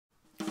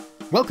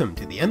Welcome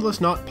to the Endless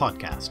Knot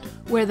Podcast,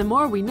 where the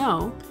more we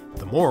know,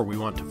 the more we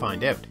want to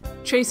find out,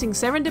 tracing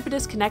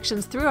serendipitous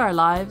connections through our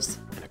lives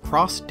and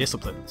across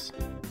disciplines.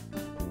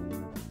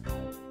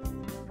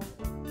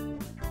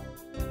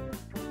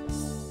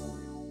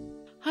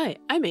 Hi,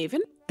 I'm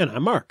Avon. And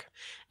I'm Mark.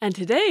 And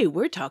today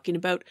we're talking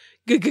about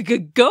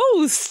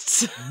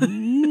ghosts.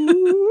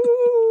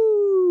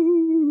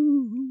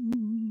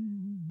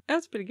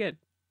 That's pretty good.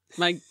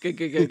 My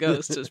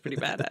ghost was pretty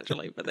bad,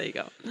 actually, but there you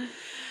go.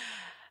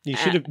 You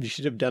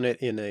should have done it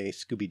in a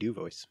Scooby-Doo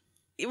voice.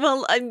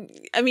 Well,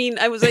 I mean,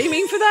 I was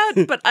aiming for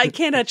that, but I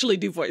can't actually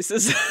do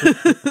voices.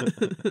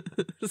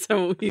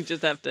 So you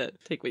just have to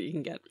take what you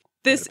can get.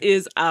 This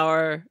is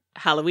our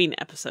Halloween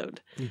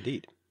episode.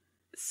 Indeed.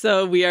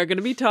 So we are going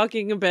to be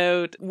talking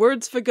about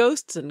words for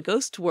ghosts and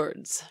ghost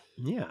words.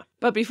 Yeah.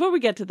 But before we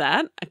get to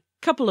that, a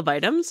couple of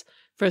items.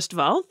 First of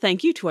all,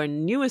 thank you to our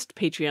newest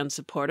Patreon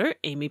supporter,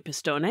 Amy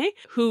Pistone,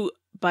 who,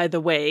 by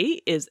the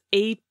way, is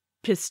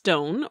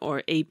Apistone,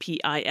 or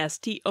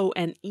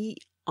Apistone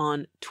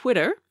on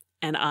Twitter.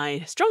 And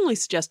I strongly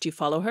suggest you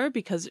follow her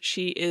because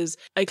she is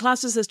a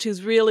classicist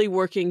who's really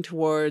working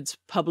towards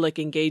public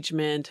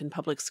engagement and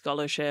public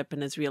scholarship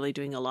and is really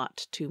doing a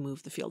lot to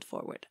move the field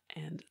forward.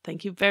 And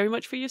thank you very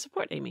much for your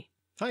support, Amy.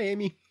 Hi,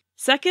 Amy.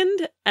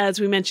 Second, as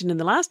we mentioned in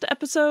the last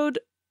episode,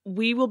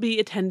 we will be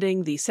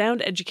attending the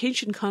Sound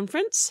Education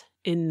Conference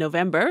in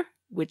November,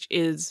 which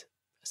is,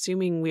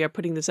 assuming we are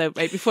putting this out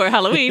right before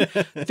Halloween,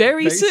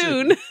 very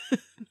soon.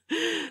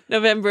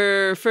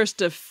 November 1st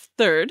to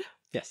 3rd.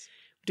 Yes.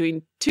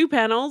 Doing two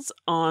panels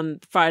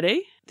on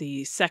Friday,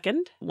 the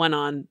 2nd, one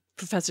on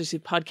Professor Sue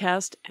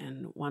podcast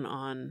and one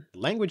on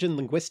Language and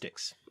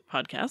Linguistics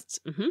podcasts.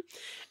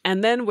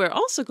 And then we're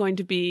also going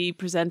to be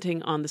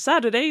presenting on the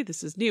Saturday.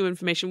 This is new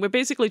information. We're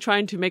basically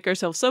trying to make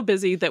ourselves so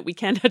busy that we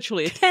can't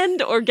actually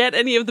attend or get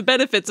any of the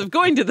benefits of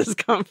going to this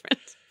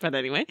conference. But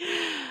anyway,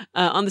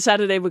 on the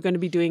Saturday, we're going to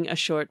be doing a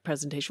short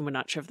presentation. We're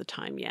not sure of the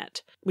time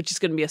yet, which is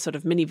going to be a sort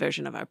of mini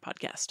version of our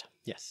podcast.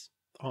 Yes.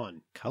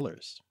 On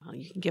colors. Well,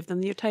 you can give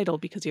them your title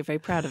because you're very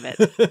proud of it.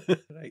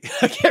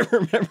 I can't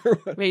remember.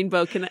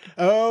 Rainbow Connection.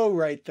 Oh,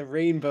 right. The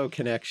Rainbow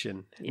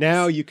Connection. Yes.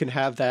 Now you can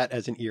have that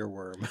as an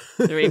earworm.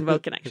 The Rainbow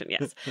Connection,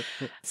 yes.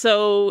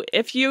 So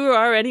if you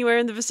are anywhere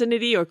in the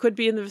vicinity or could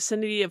be in the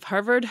vicinity of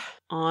Harvard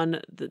on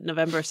the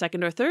November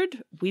 2nd or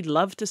 3rd, we'd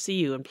love to see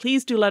you. And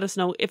please do let us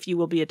know if you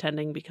will be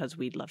attending because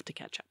we'd love to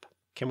catch up.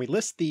 Can we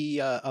list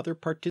the other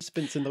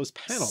participants in those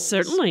panels?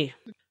 Certainly.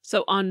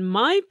 So on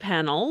my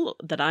panel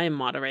that I am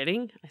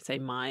moderating, I say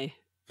my,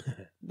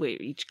 we're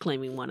each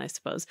claiming one, I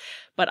suppose,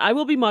 but I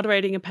will be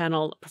moderating a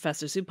panel,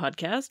 Professor Sue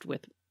podcast,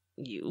 with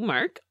you,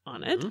 Mark,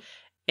 on it,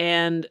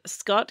 and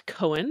Scott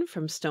Cohen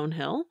from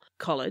Stonehill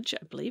College,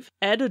 I believe,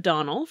 Ed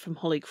O'Donnell from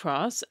Holy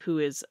Cross, who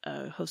is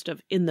a host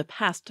of In the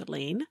Past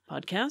Lane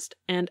podcast,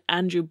 and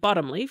Andrew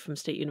Bottomley from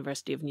State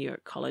University of New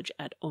York College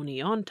at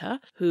Oneonta,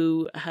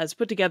 who has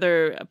put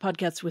together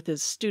podcasts with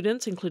his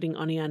students, including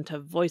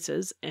Oneonta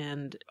Voices,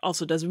 and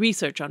also does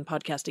research on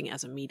podcasting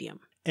as a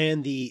medium.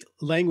 And the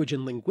Language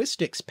and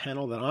Linguistics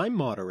panel that I'm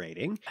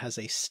moderating has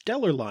a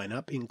stellar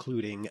lineup,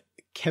 including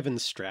Kevin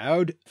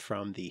Stroud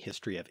from the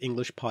History of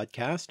English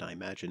podcast. I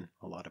imagine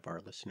a lot of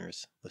our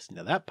listeners listen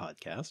to that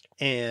podcast.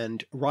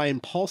 And Ryan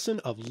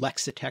Paulson of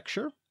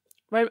Lexitecture.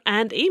 Right,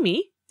 and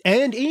Amy.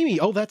 And Amy.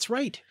 Oh, that's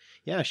right.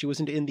 Yeah, she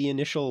wasn't in the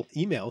initial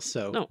email,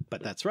 so, no.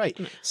 But that's right.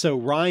 No. So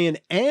Ryan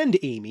and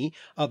Amy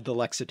of the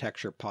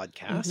Lexitecture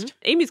podcast.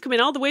 Amy's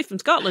coming all the way from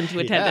Scotland to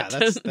attend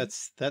it.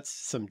 that's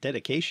some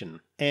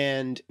dedication.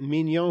 And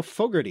Mignon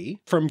Fogarty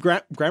from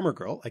Grammar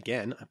Girl.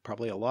 Again,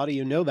 probably a lot of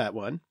you know that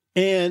one.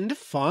 And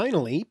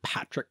finally,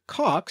 Patrick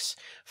Cox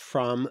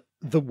from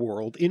The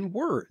World in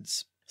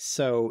Words.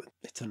 So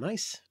it's a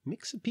nice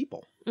mix of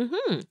people.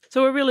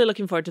 So we're really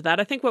looking forward to that.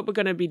 I think what we're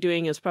going to be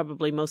doing is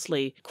probably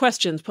mostly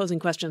posing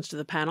questions to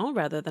the panel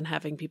rather than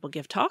having people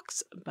give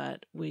talks,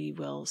 but we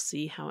will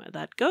see how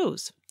that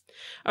goes.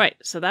 All right,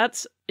 so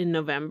that's in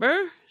November,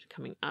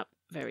 coming up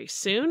very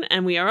soon.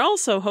 And we are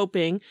also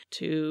hoping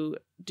to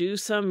do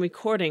some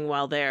recording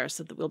while there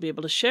so that we'll be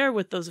able to share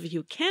with those of you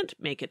who can't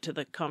make it to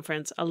the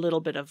conference a little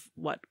bit of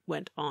what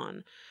went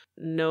on.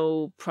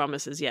 No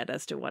promises yet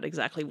as to what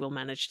exactly we'll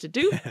manage to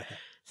do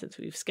since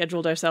we've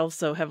scheduled ourselves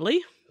so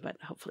heavily, but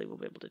hopefully we'll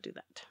be able to do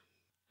that.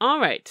 All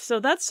right, so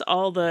that's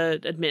all the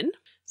admin.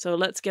 So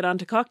let's get on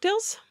to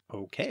cocktails.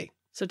 Okay.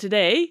 So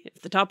today,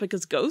 if the topic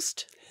is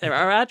ghost, there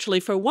are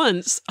actually for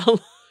once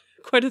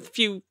quite a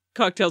few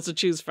cocktails to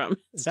choose from.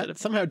 That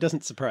somehow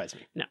doesn't surprise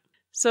me. No.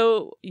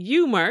 So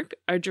you, Mark,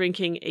 are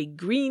drinking a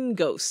green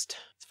ghost.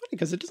 It's funny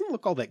because it doesn't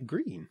look all that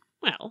green.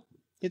 Well,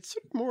 it's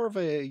sort of more of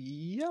a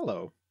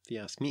yellow, if you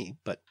ask me,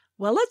 but...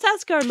 Well, let's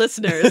ask our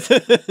listeners.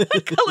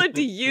 What color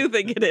do you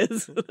think it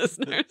is,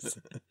 listeners?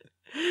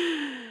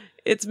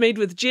 It's made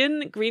with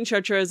gin, green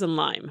chartreuse, and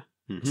lime.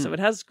 So it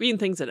has green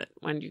things in it.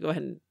 Why don't you go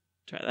ahead and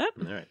try that?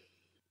 All right.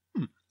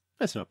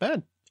 That's not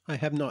bad. I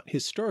have not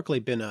historically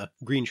been a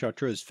green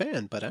chartreuse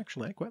fan, but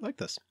actually I quite like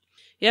this.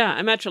 Yeah,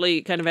 I'm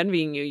actually kind of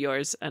envying you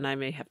yours, and I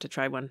may have to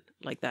try one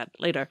like that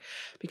later.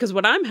 Because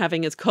what I'm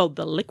having is called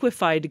the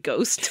Liquefied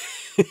Ghost.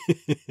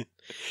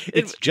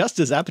 It's just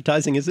as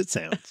appetizing as it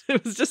sounds.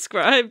 It was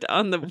described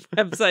on the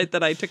website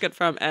that I took it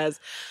from as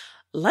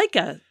like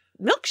a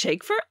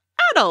milkshake for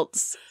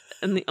adults.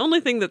 And the only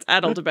thing that's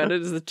adult about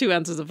it is the 2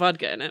 ounces of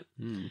vodka in it.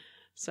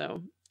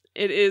 So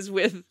it is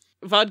with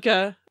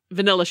vodka,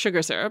 vanilla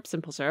sugar syrup,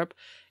 simple syrup,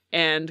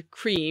 and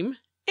cream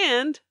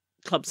and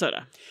club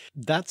soda.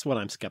 That's what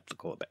I'm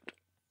skeptical about.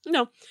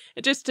 No,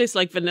 it just tastes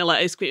like vanilla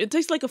ice cream. It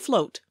tastes like a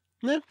float.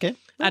 Yeah, okay.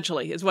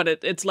 Actually, is what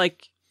it's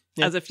like,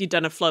 as if you'd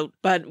done a float,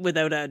 but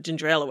without a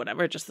ginger ale or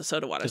whatever, just the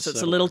soda water. Just so it's a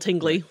soda little water.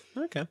 tingly.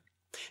 Right. Okay.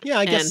 Yeah,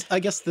 I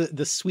guess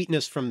the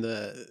sweetness from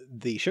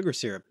the sugar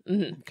syrup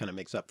kind of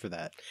makes up for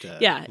that.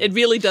 Yeah, it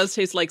really does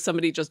taste like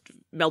somebody just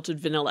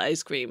melted vanilla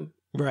ice cream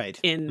right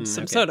in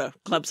some soda,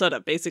 club soda,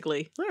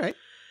 basically. All right.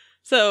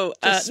 So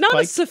not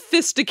a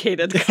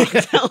sophisticated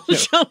cocktail,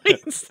 shall we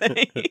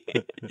say.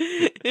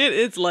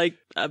 It's like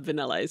a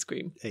vanilla ice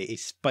cream. A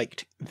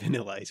spiked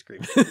vanilla ice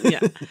cream.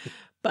 Yeah.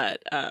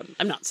 But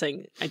I'm not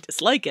saying I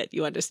dislike it,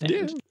 you understand.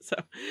 Yeah. So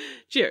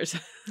cheers.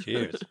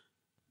 Cheers.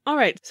 All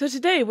right. So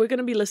today we're going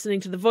to be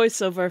listening to the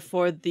voiceover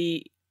for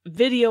the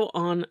video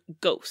on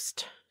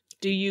Ghost.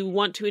 Do you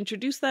want to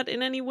introduce that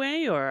in any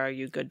way, or are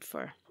you good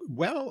for...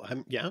 Well,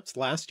 it's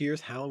last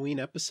year's Halloween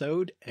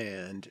episode,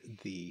 and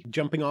the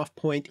jumping off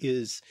point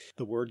is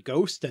the word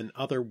ghost and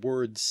other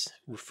words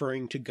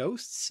referring to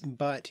ghosts,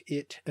 but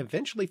it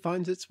eventually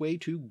finds its way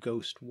to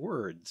ghost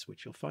words,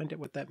 which you'll find out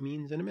what that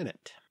means in a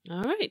minute.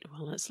 All right,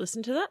 well, let's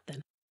listen to that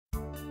then.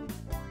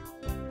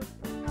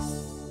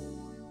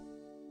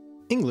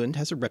 England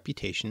has a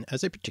reputation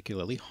as a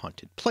particularly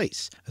haunted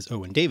place, as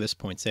Owen Davis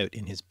points out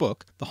in his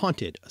book, The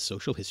Haunted, A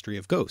Social History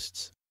of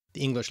Ghosts.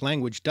 The English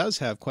language does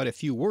have quite a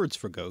few words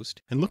for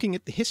ghost, and looking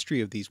at the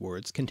history of these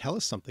words can tell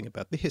us something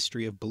about the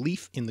history of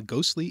belief in the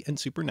ghostly and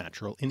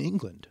supernatural in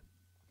England.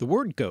 The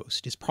word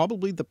ghost is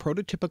probably the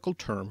prototypical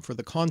term for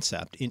the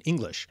concept in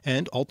English,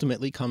 and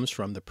ultimately comes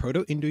from the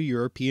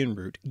Proto-Indo-European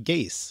root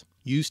geis,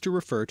 used to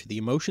refer to the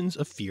emotions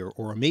of fear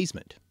or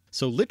amazement.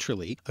 So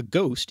literally, a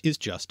ghost is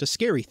just a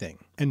scary thing,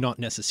 and not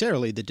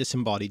necessarily the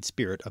disembodied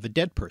spirit of a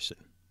dead person.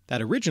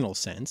 That original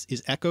sense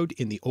is echoed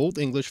in the Old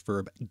English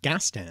verb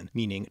gastan,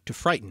 meaning to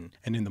frighten,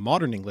 and in the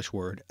modern English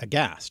word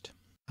aghast.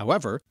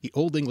 However, the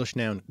Old English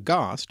noun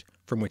ghost,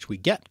 from which we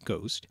get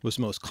ghost, was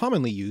most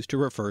commonly used to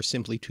refer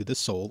simply to the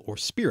soul or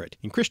spirit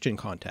in Christian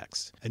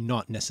contexts, and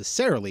not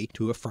necessarily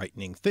to a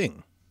frightening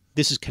thing.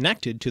 This is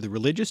connected to the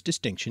religious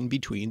distinction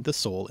between the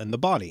soul and the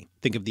body.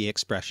 Think of the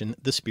expression,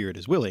 the spirit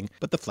is willing,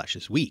 but the flesh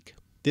is weak.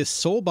 This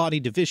soul-body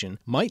division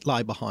might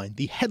lie behind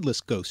the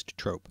headless ghost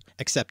trope,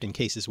 except in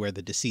cases where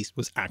the deceased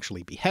was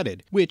actually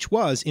beheaded, which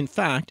was, in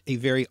fact, a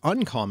very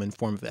uncommon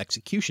form of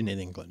execution in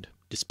England,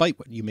 despite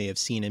what you may have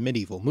seen in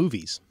medieval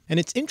movies. And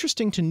it's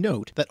interesting to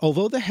note that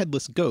although the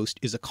headless ghost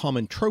is a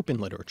common trope in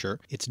literature,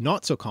 it's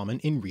not so common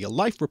in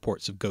real-life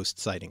reports of ghost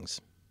sightings.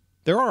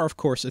 There are, of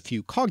course, a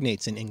few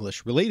cognates in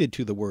English related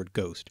to the word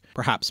ghost,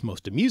 perhaps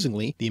most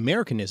amusingly the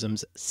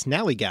Americanisms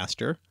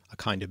snallygaster, a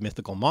kind of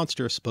mythical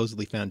monster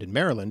supposedly found in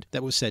Maryland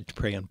that was said to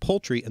prey on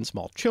poultry and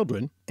small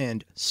children,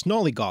 and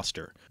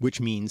snollygoster,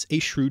 which means a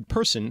shrewd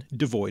person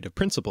devoid of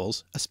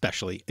principles,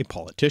 especially a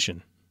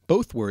politician.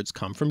 Both words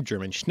come from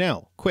German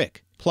schnell,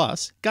 quick,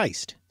 plus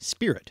Geist,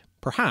 spirit,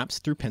 perhaps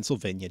through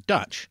Pennsylvania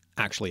Dutch,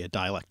 actually a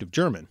dialect of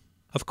German.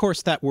 Of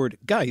course, that word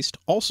Geist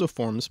also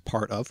forms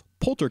part of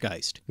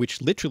poltergeist,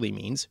 which literally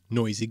means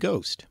noisy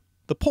ghost.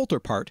 The polter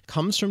part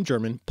comes from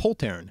German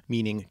poltern,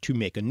 meaning to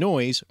make a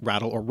noise,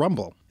 rattle or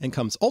rumble, and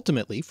comes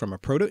ultimately from a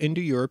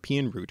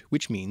Proto-Indo-European root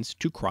which means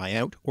to cry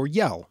out or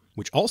yell,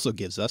 which also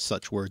gives us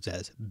such words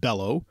as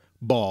bellow,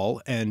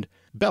 bawl, and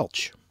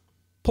belch.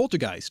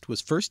 Poltergeist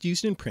was first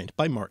used in print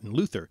by Martin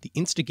Luther, the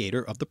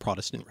instigator of the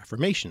Protestant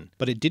Reformation,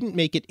 but it didn't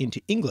make it into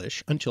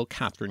English until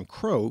Catherine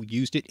Crowe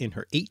used it in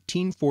her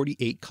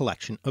 1848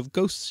 collection of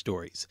ghost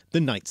stories, The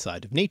Night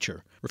Side of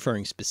Nature,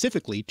 referring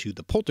specifically to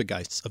the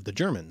poltergeists of the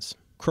Germans.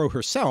 Crowe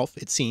herself,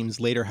 it seems,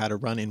 later had a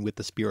run-in with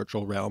the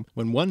spiritual realm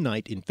when one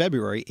night in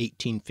February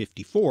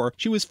 1854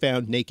 she was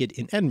found naked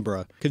in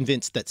Edinburgh,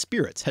 convinced that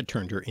spirits had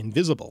turned her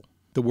invisible.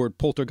 The word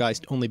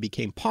poltergeist only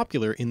became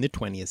popular in the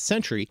 20th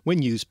century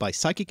when used by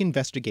psychic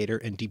investigator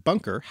and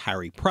debunker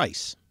Harry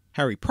Price.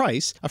 Harry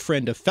Price, a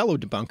friend of fellow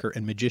debunker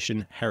and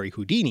magician Harry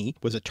Houdini,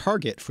 was a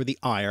target for the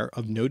ire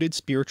of noted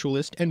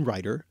spiritualist and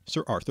writer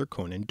Sir Arthur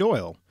Conan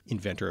Doyle,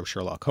 inventor of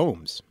Sherlock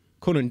Holmes.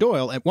 Conan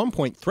Doyle at one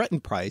point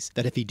threatened Price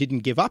that if he didn't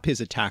give up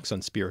his attacks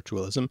on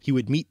spiritualism, he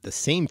would meet the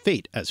same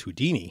fate as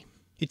Houdini.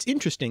 It's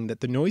interesting that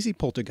the noisy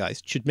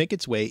poltergeist should make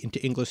its way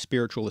into English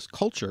spiritualist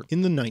culture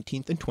in the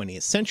 19th and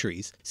 20th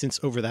centuries, since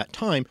over that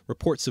time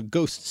reports of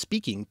ghosts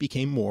speaking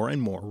became more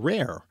and more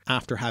rare,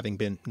 after having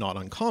been not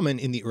uncommon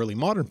in the early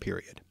modern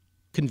period.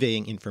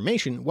 Conveying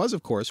information was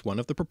of course one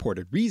of the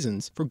purported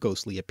reasons for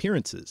ghostly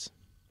appearances.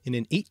 In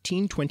an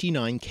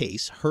 1829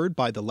 case heard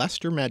by the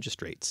Leicester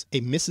magistrates, a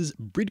Mrs.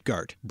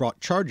 Bridgart brought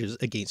charges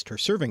against her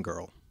serving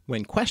girl.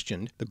 When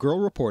questioned, the girl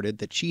reported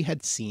that she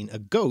had seen a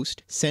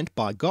ghost sent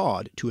by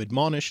God to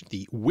admonish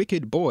the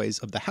wicked boys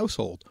of the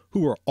household,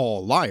 who were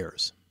all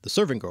liars. The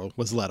servant girl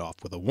was let off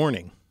with a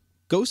warning.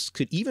 Ghosts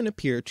could even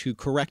appear to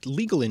correct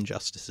legal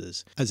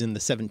injustices, as in the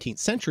 17th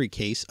century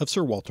case of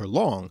Sir Walter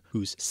Long,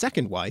 whose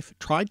second wife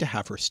tried to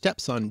have her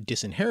stepson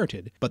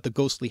disinherited, but the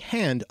ghostly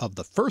hand of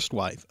the first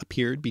wife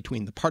appeared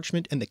between the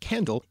parchment and the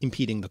candle,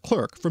 impeding the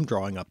clerk from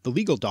drawing up the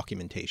legal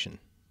documentation.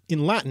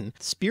 In Latin,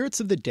 spirits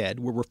of the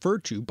dead were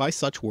referred to by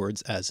such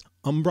words as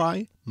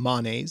umbrae,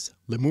 manes,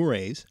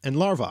 lemures, and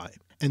larvae,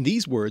 and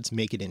these words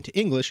make it into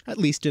English at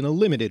least in a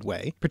limited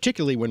way,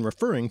 particularly when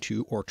referring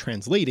to or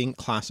translating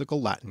classical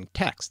Latin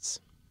texts.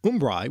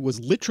 Umbrae was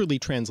literally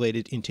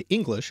translated into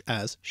English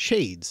as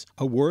shades,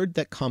 a word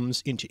that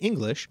comes into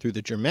English through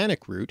the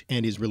Germanic root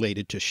and is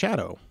related to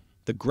shadow.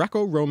 The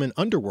Greco-Roman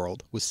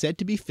underworld was said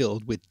to be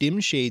filled with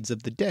dim shades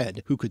of the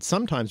dead who could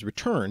sometimes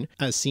return,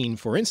 as seen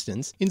for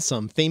instance in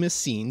some famous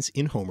scenes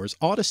in Homer's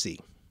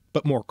Odyssey.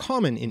 But more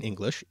common in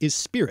English is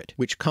spirit,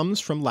 which comes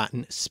from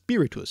Latin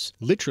spiritus,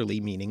 literally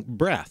meaning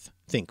breath,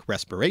 think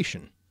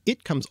respiration.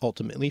 It comes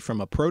ultimately from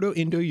a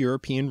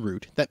Proto-Indo-European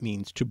root that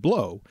means to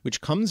blow,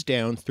 which comes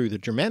down through the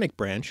Germanic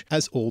branch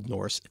as Old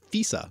Norse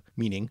fisa,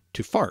 meaning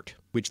to fart,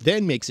 which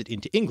then makes it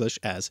into English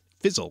as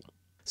fizzle.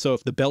 So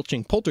if the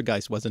belching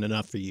poltergeist wasn't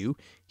enough for you,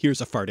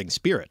 here's a farting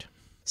spirit.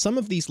 Some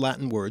of these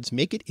Latin words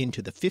make it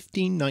into the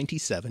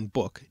 1597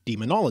 book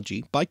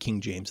Demonology by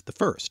King James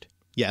I.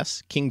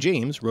 Yes, King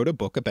James wrote a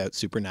book about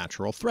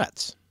supernatural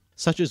threats,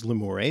 such as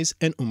lemures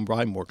and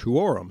umbrae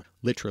mortuorum,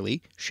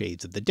 literally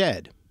shades of the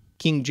dead.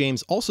 King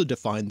James also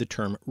defined the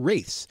term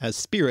wraiths as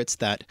spirits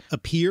that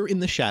appear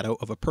in the shadow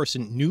of a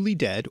person newly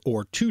dead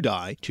or to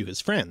die to his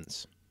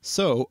friends.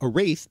 So a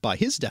wraith, by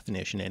his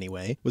definition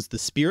anyway, was the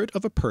spirit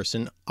of a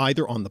person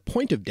either on the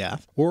point of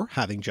death or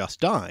having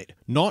just died,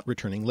 not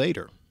returning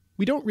later.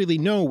 We don't really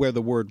know where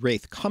the word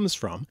wraith comes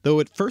from, though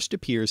it first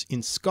appears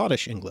in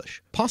Scottish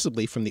English,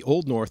 possibly from the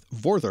Old North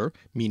vorther,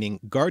 meaning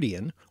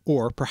guardian,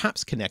 or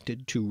perhaps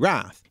connected to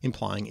wrath,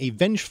 implying a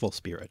vengeful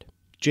spirit.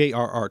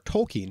 J.R.R.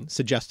 Tolkien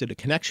suggested a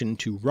connection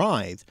to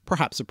writhe,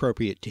 perhaps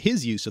appropriate to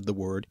his use of the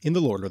word in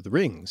The Lord of the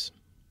Rings.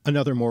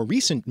 Another more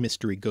recent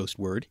mystery ghost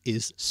word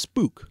is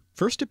spook.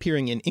 First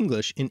appearing in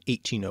English in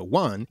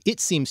 1801, it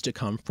seems to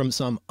come from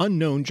some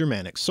unknown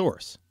Germanic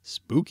source.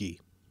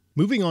 Spooky.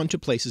 Moving on to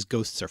places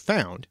ghosts are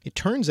found, it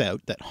turns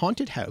out that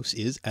haunted house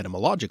is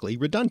etymologically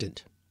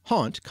redundant.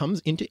 Haunt comes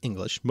into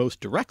English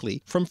most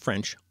directly from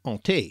French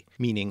hanter,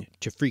 meaning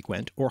to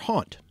frequent or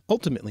haunt,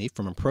 ultimately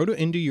from a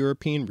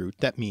Proto-Indo-European root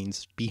that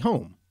means be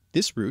home.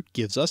 This root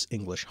gives us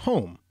English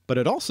home, but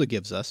it also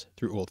gives us,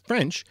 through Old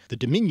French, the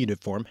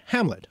diminutive form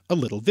hamlet, a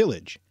little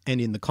village,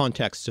 and in the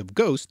context of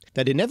ghost,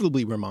 that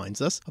inevitably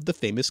reminds us of the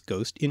famous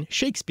ghost in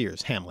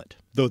Shakespeare's Hamlet,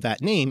 though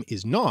that name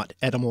is not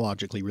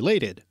etymologically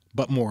related,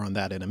 but more on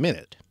that in a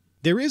minute.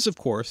 There is, of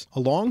course, a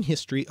long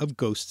history of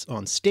ghosts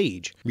on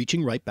stage,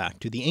 reaching right back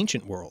to the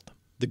ancient world.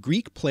 The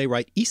Greek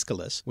playwright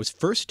Aeschylus was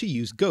first to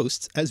use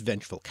ghosts as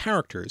vengeful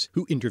characters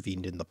who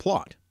intervened in the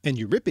plot, and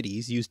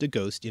Euripides used a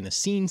ghost in a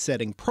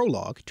scene-setting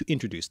prologue to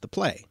introduce the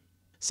play.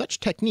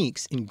 Such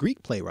techniques in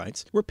Greek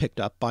playwrights were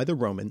picked up by the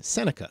Roman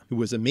Seneca, who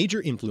was a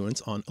major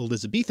influence on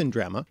Elizabethan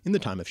drama in the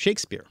time of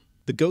Shakespeare.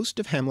 The ghost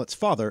of Hamlet's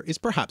father is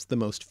perhaps the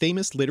most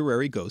famous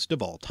literary ghost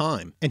of all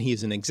time, and he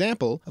is an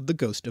example of the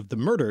ghost of the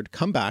murdered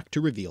come back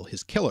to reveal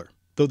his killer.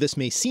 Though this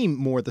may seem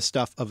more the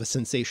stuff of a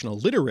sensational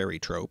literary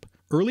trope,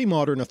 early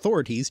modern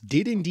authorities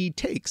did indeed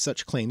take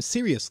such claims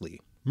seriously.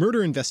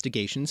 Murder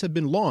investigations have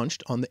been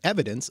launched on the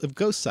evidence of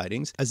ghost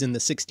sightings, as in the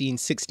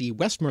 1660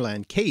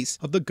 Westmoreland case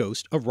of the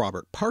ghost of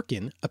Robert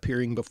Parkin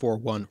appearing before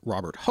one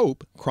Robert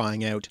Hope,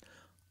 crying out,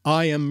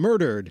 "I am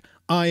murdered!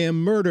 I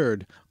am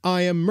murdered!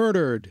 I am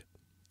murdered!"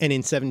 And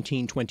in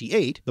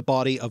 1728, the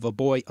body of a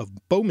boy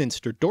of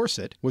Bowminster,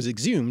 Dorset, was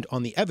exhumed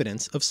on the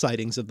evidence of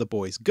sightings of the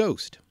boy's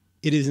ghost.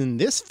 It is in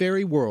this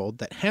very world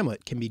that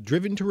Hamlet can be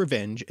driven to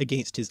revenge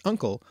against his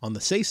uncle on the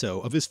say-so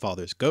of his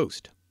father's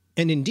ghost.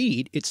 And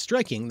indeed, it's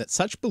striking that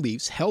such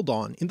beliefs held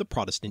on in the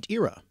Protestant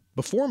era.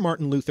 Before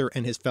Martin Luther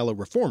and his fellow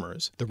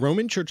reformers, the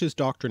Roman Church's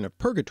doctrine of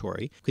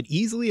purgatory could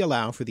easily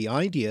allow for the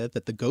idea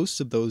that the ghosts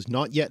of those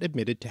not yet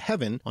admitted to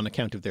heaven on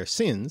account of their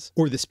sins,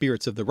 or the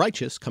spirits of the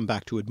righteous come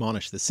back to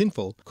admonish the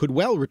sinful, could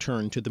well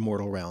return to the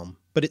mortal realm.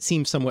 But it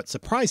seems somewhat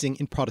surprising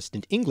in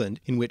Protestant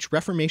England, in which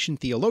Reformation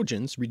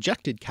theologians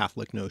rejected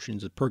Catholic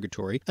notions of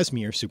purgatory as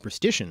mere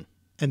superstition.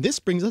 And this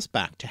brings us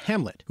back to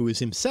Hamlet, who is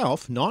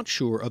himself not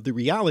sure of the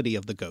reality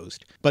of the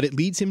ghost, but it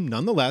leads him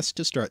nonetheless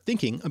to start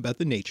thinking about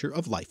the nature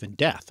of life and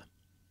death.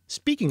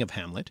 Speaking of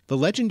Hamlet, the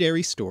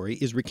legendary story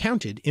is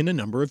recounted in a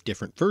number of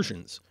different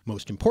versions,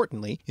 most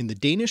importantly in the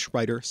Danish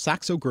writer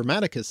Saxo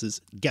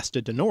Grammaticus's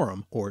Gesta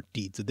Danorum, or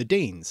Deeds of the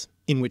Danes,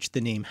 in which the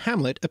name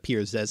Hamlet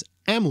appears as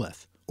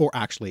Amleth, or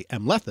actually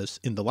Amlethus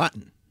in the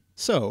Latin.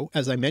 So,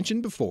 as I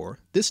mentioned before,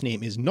 this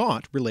name is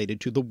not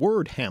related to the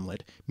word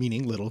Hamlet,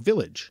 meaning little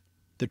village.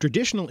 The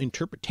traditional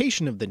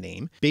interpretation of the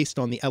name, based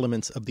on the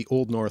elements of the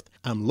Old North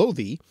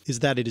amlothi, is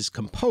that it is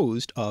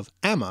composed of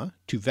ama,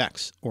 to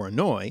vex or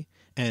annoy,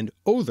 and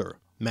other,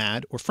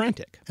 mad or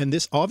frantic, and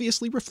this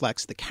obviously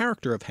reflects the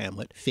character of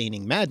Hamlet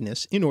feigning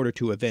madness in order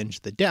to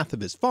avenge the death of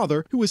his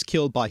father, who was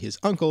killed by his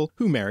uncle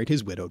who married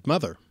his widowed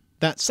mother.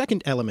 That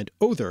second element,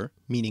 other,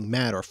 meaning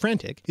mad or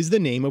frantic, is the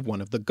name of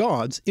one of the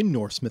gods in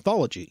Norse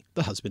mythology,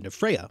 the husband of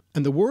Freya,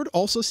 and the word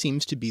also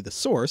seems to be the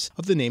source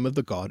of the name of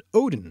the god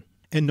Odin.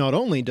 And not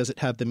only does it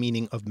have the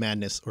meaning of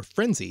madness or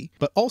frenzy,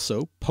 but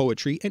also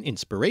poetry and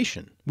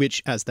inspiration,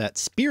 which, as that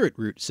spirit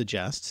root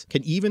suggests,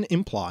 can even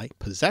imply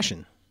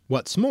possession.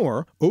 What's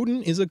more,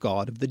 Odin is a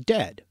god of the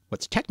dead,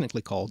 what's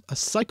technically called a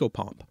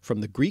psychopomp,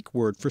 from the Greek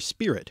word for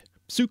spirit,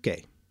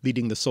 psyche,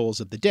 leading the souls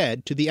of the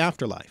dead to the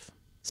afterlife.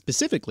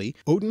 Specifically,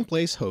 Odin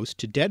plays host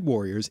to dead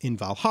warriors in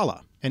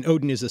Valhalla, and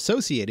Odin is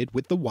associated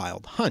with the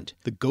wild hunt,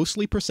 the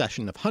ghostly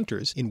procession of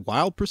hunters in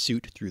wild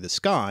pursuit through the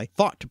sky,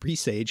 thought to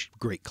presage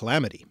great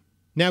calamity.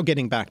 Now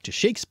getting back to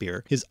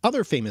Shakespeare, his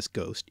other famous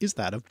ghost is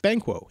that of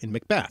Banquo in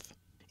Macbeth.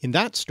 In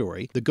that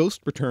story, the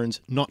ghost returns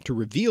not to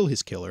reveal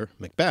his killer,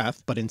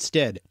 Macbeth, but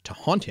instead to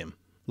haunt him.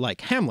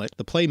 Like Hamlet,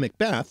 the play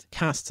Macbeth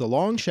casts a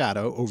long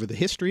shadow over the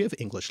history of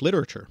English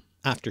literature.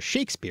 After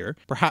Shakespeare,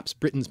 perhaps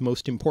Britain's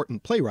most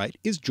important playwright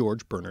is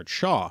George Bernard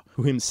Shaw,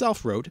 who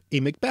himself wrote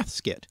a Macbeth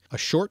skit, a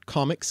short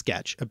comic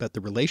sketch about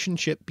the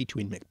relationship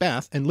between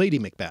Macbeth and Lady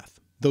Macbeth.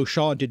 Though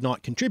Shaw did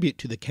not contribute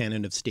to the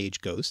canon of stage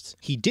ghosts,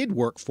 he did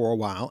work for a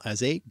while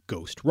as a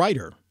ghost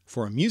writer,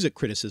 for a music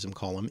criticism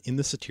column in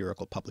the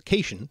satirical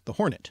publication The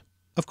Hornet.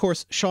 Of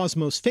course, Shaw's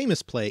most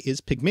famous play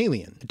is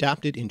Pygmalion,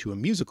 adapted into a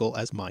musical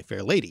as My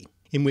Fair Lady,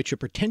 in which a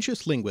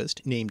pretentious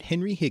linguist named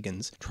Henry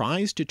Higgins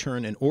tries to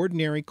turn an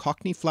ordinary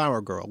Cockney flower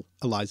girl,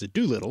 Eliza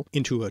Doolittle,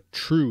 into a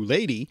true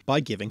lady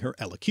by giving her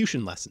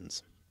elocution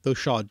lessons. Though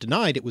Shaw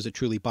denied it was a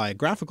truly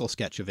biographical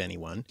sketch of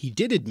anyone, he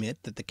did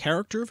admit that the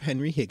character of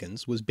Henry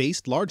Higgins was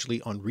based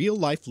largely on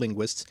real-life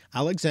linguists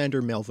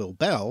Alexander Melville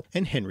Bell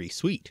and Henry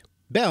Sweet.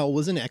 Bell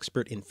was an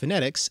expert in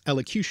phonetics,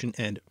 elocution,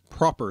 and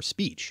proper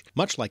speech,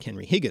 much like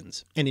Henry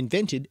Higgins, and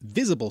invented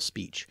visible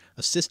speech,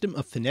 a system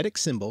of phonetic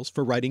symbols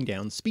for writing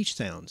down speech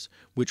sounds,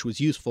 which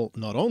was useful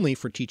not only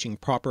for teaching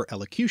proper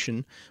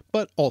elocution,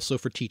 but also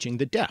for teaching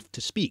the deaf to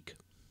speak.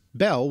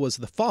 Bell was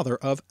the father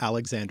of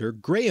Alexander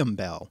Graham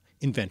Bell,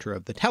 inventor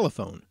of the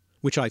telephone,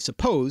 which I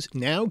suppose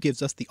now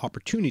gives us the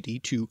opportunity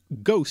to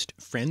ghost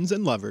friends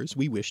and lovers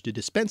we wish to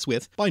dispense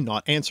with by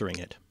not answering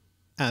it.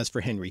 As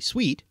for Henry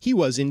Sweet, he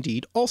was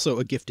indeed also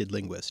a gifted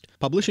linguist,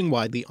 publishing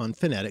widely on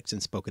phonetics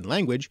and spoken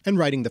language, and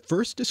writing the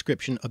first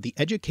description of the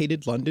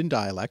educated London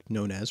dialect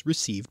known as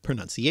received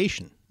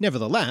pronunciation.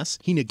 Nevertheless,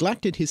 he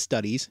neglected his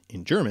studies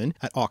in German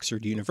at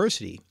Oxford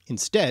University,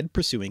 instead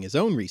pursuing his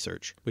own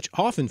research, which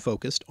often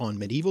focused on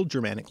medieval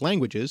Germanic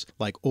languages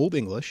like Old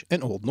English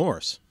and Old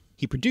Norse.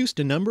 He produced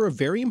a number of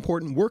very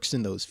important works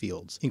in those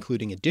fields,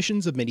 including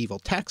editions of medieval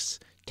texts,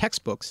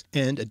 textbooks,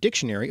 and a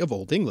dictionary of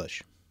Old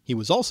English. He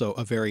was also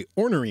a very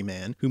ornery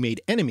man who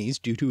made enemies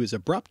due to his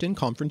abrupt and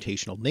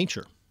confrontational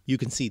nature. You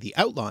can see the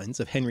outlines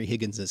of Henry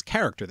Higgins's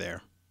character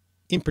there.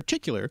 In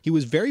particular, he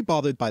was very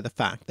bothered by the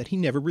fact that he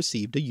never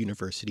received a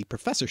university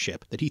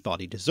professorship that he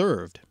thought he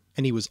deserved.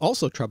 And he was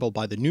also troubled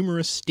by the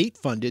numerous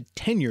state-funded,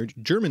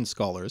 tenured German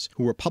scholars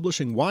who were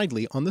publishing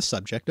widely on the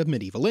subject of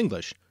medieval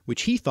English,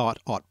 which he thought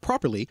ought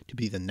properly to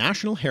be the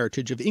national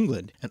heritage of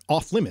England and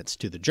off-limits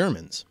to the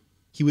Germans.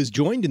 He was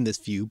joined in this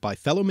view by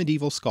fellow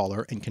medieval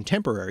scholar and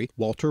contemporary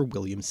Walter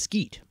William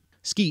Skeat.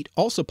 Skeat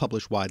also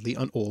published widely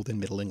on Old and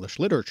Middle English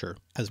literature,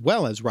 as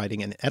well as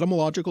writing an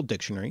etymological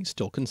dictionary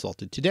still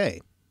consulted today.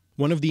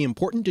 One of the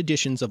important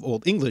editions of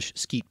Old English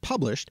Skeat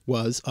published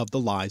was of the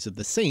Lives of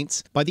the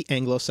Saints by the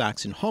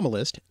Anglo-Saxon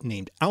homilist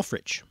named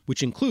Alfrich,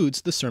 which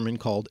includes the sermon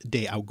called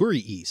De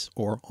Auguriis,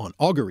 or On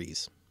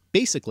Auguries.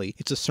 Basically,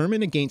 it's a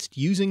sermon against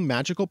using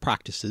magical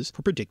practices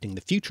for predicting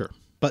the future.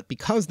 But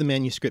because the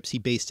manuscripts he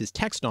based his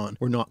text on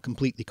were not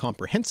completely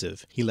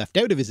comprehensive, he left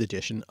out of his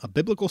edition a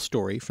biblical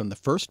story from the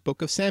first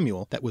book of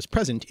Samuel that was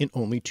present in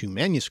only 2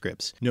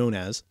 manuscripts, known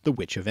as the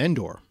Witch of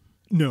Endor.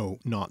 No,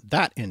 not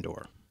that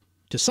Endor.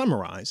 To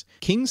summarize,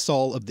 King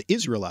Saul of the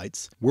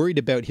Israelites, worried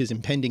about his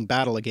impending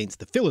battle against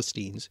the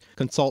Philistines,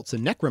 consults a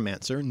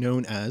necromancer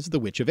known as the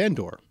Witch of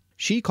Endor.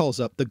 She calls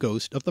up the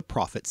ghost of the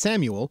prophet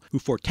Samuel, who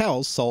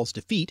foretells Saul's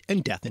defeat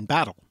and death in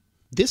battle.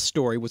 This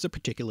story was a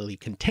particularly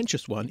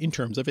contentious one in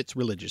terms of its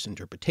religious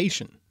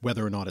interpretation,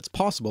 whether or not it's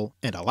possible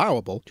and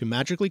allowable to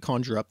magically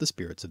conjure up the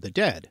spirits of the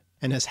dead,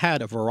 and has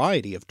had a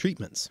variety of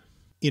treatments.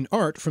 In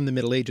art from the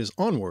Middle Ages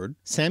onward,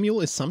 Samuel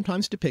is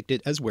sometimes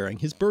depicted as wearing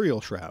his burial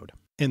shroud,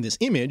 and this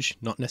image,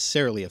 not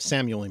necessarily of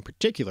Samuel in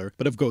particular,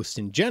 but of ghosts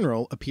in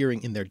general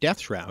appearing in their death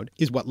shroud,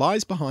 is what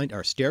lies behind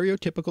our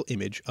stereotypical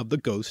image of the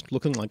ghost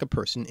looking like a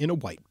person in a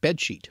white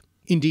bedsheet.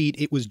 Indeed,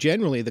 it was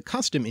generally the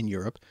custom in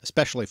Europe,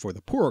 especially for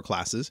the poorer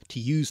classes, to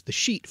use the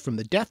sheet from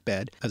the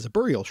deathbed as a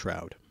burial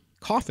shroud.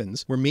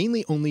 Coffins were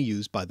mainly only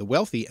used by the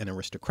wealthy and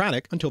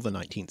aristocratic until the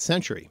 19th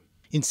century.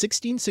 In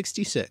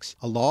 1666,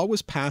 a law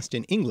was passed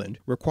in England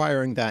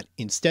requiring that,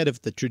 instead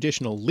of the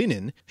traditional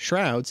linen,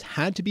 shrouds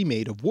had to be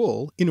made of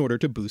wool in order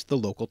to boost the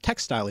local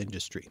textile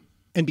industry.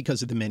 And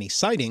because of the many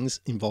sightings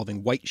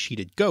involving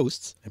white-sheeted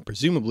ghosts, and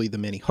presumably the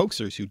many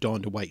hoaxers who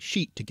donned a white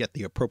sheet to get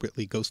the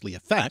appropriately ghostly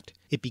effect,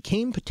 it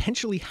became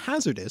potentially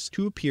hazardous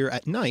to appear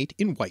at night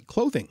in white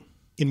clothing.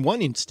 In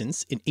one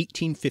instance, in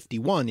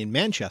 1851 in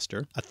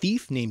Manchester, a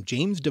thief named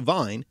James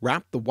Devine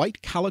wrapped the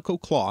white calico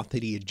cloth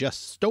that he had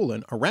just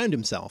stolen around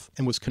himself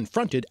and was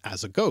confronted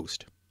as a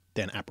ghost,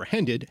 then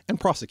apprehended and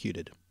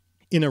prosecuted.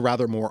 In a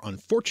rather more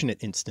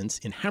unfortunate instance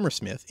in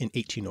Hammersmith in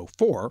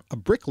 1804, a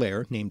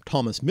bricklayer named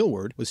Thomas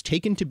Millward was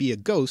taken to be a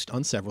ghost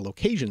on several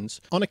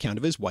occasions on account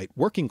of his white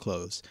working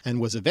clothes,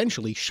 and was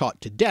eventually shot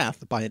to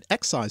death by an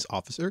excise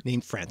officer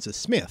named Francis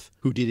Smith,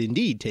 who did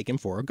indeed take him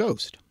for a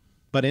ghost.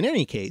 But in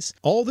any case,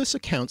 all this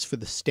accounts for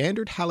the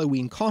standard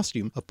Halloween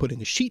costume of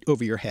putting a sheet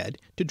over your head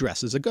to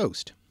dress as a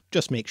ghost.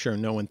 Just make sure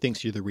no one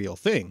thinks you're the real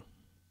thing.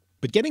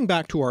 But getting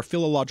back to our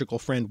philological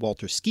friend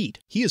Walter Skeet,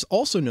 he is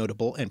also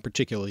notable and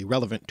particularly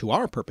relevant to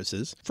our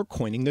purposes for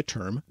coining the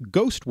term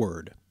ghost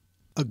word.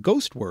 A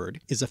ghost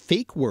word is a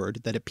fake word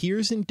that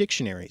appears in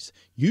dictionaries,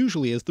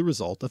 usually as the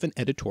result of an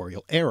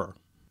editorial error.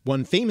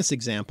 One famous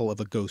example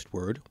of a ghost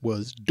word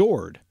was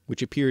dord,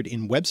 which appeared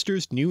in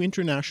Webster's New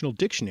International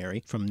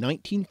Dictionary from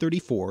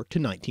 1934 to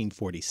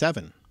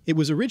 1947. It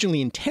was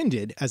originally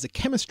intended as a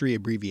chemistry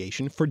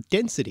abbreviation for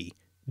density,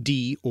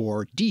 D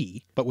or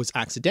D, but was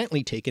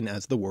accidentally taken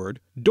as the word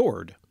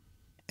dord.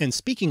 And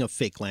speaking of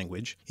fake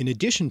language, in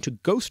addition to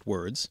ghost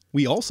words,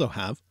 we also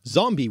have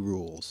zombie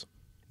rules.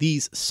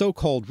 These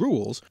so-called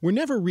rules were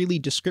never really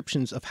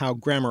descriptions of how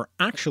grammar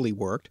actually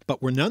worked,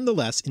 but were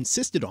nonetheless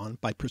insisted on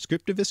by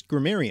prescriptivist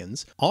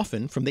grammarians,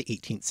 often from the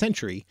 18th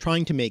century,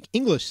 trying to make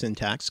English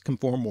syntax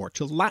conform more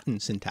to Latin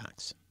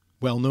syntax.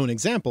 Well-known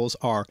examples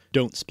are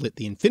don't split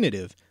the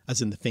infinitive,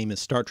 as in the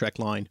famous Star Trek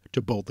line,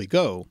 to boldly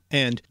go,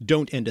 and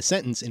don't end a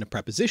sentence in a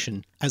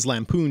preposition, as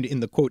lampooned in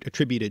the quote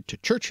attributed to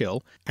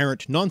Churchill,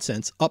 arrant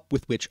nonsense up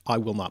with which I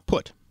will not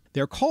put.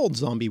 They're called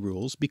zombie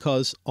rules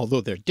because, although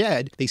they're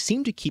dead, they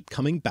seem to keep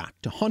coming back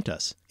to haunt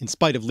us, in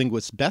spite of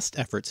linguists' best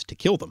efforts to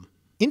kill them.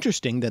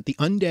 Interesting that the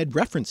undead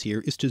reference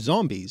here is to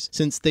zombies,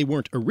 since they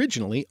weren't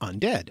originally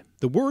undead.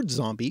 The word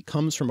zombie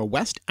comes from a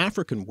West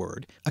African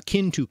word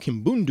akin to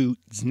Kimbundu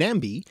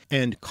Znambi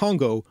and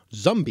Congo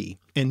Zumbi,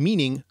 and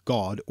meaning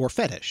god or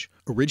fetish,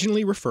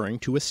 originally referring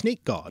to a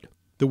snake god.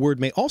 The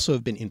word may also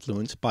have been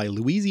influenced by a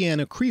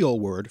Louisiana Creole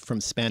word from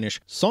Spanish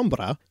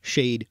sombra,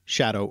 shade,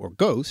 shadow, or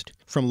ghost,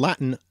 from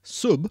Latin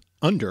sub,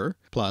 under,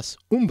 plus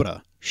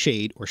umbra,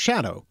 shade or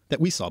shadow,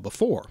 that we saw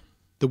before.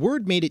 The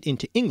word made it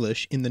into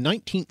English in the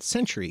 19th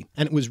century,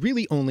 and it was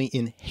really only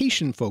in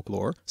Haitian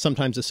folklore,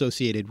 sometimes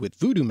associated with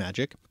voodoo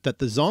magic, that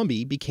the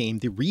zombie became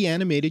the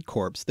reanimated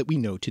corpse that we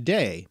know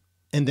today,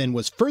 and then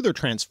was further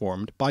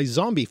transformed by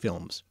zombie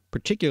films,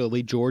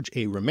 particularly George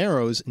A.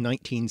 Romero's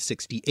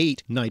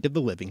 1968 Night of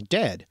the Living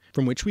Dead,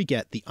 from which we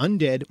get the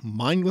undead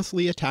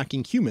mindlessly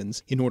attacking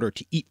humans in order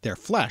to eat their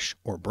flesh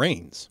or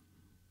brains.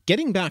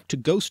 Getting back to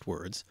ghost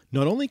words,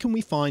 not only can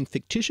we find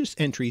fictitious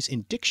entries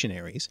in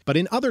dictionaries, but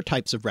in other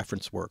types of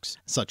reference works,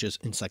 such as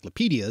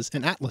encyclopedias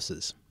and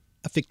atlases.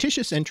 A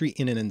fictitious entry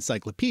in an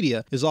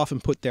encyclopedia is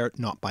often put there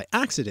not by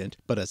accident,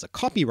 but as a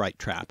copyright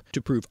trap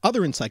to prove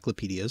other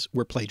encyclopedias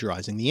were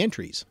plagiarizing the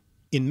entries.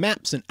 In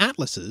maps and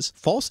atlases,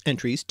 false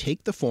entries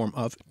take the form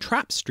of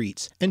trap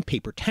streets and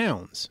paper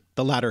towns,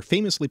 the latter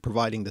famously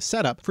providing the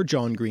setup for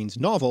John Green's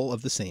novel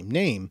of the same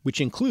name,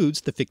 which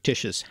includes the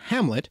fictitious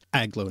hamlet,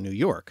 Agloe, New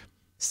York.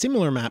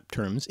 Similar map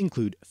terms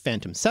include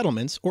phantom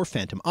settlements or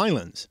phantom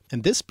islands,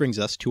 and this brings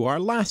us to our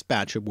last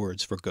batch of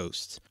words for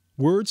ghosts,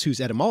 words whose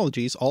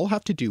etymologies all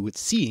have to do with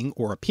seeing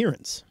or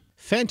appearance.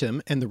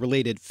 Phantom and the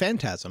related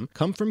phantasm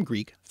come from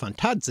Greek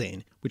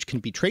phantazēn, which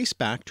can be traced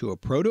back to a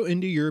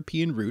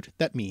Proto-Indo-European root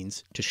that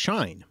means to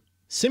shine.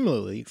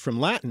 Similarly, from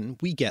Latin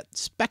we get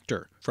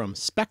spectre, from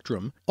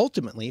spectrum,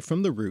 ultimately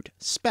from the root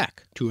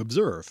spec, to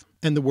observe,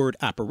 and the word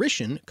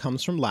apparition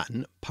comes from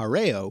Latin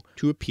pareo,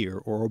 to appear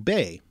or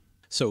obey.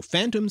 So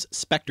phantoms,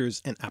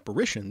 spectres, and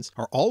apparitions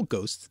are all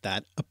ghosts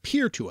that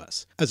appear to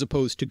us, as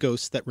opposed to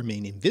ghosts that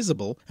remain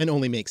invisible and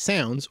only make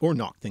sounds or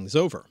knock things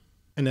over.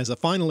 And as a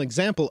final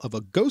example of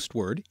a ghost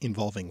word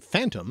involving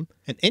phantom,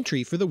 an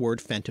entry for the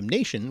word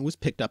phantomnation was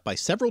picked up by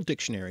several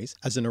dictionaries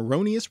as an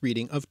erroneous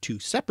reading of two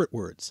separate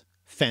words,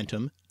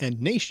 phantom and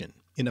nation,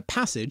 in a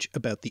passage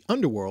about the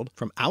underworld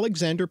from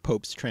Alexander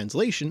Pope's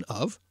translation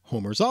of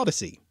Homer's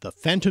Odyssey, the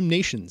phantom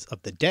nations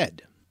of the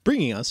dead.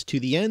 Bringing us to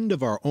the end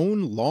of our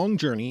own long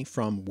journey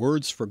from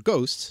words for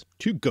ghosts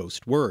to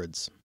ghost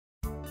words.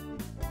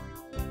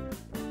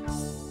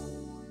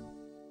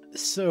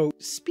 So,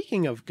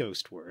 speaking of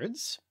ghost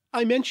words,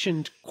 I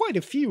mentioned quite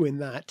a few in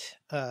that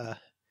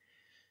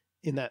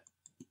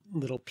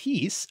little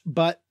piece,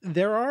 but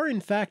there are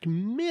in fact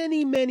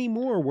many, many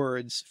more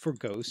words for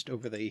ghost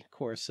over the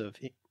course of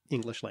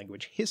English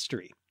language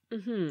history.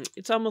 Mm-hmm.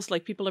 It's almost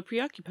like people are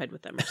preoccupied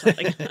with them or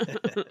something.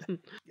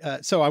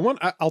 So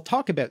I'll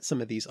talk about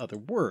some of these other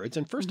words.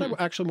 And first I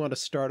actually want to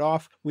start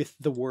off with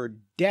the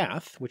word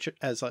death, which,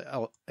 as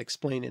I'll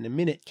explain in a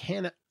minute,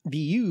 can be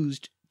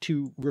used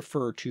to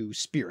refer to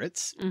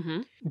spirits,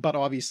 but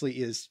obviously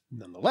is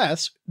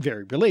nonetheless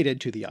very related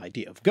to the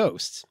idea of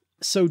ghosts.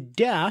 So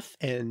death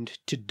and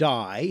to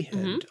die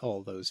and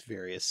all those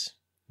various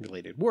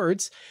related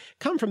words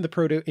come from the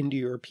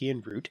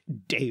Proto-Indo-European root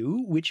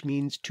deu, which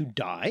means to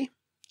die.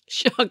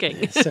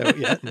 Shocking. So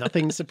yeah,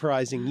 nothing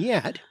surprising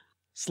yet.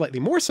 Slightly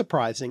more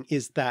surprising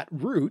is that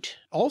root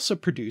also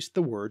produced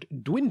the word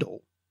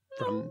dwindle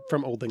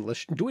from Old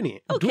English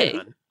Okay.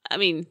 dwinan. I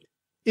mean,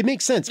 It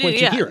makes sense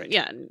once you hear it.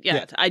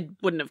 Yeah. I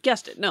wouldn't have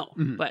guessed it, no.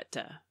 Mhm. But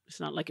it's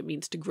not like it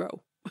means to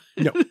grow.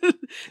 No.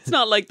 It's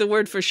not like the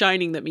word for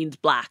shining that means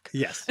black.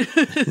 Yes.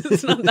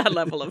 It's not that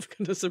level of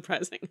kind of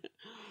surprising.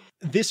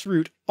 This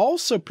root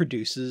also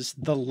produces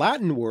the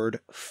Latin word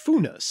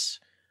funus,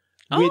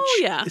 which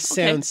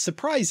sounds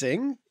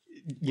surprising,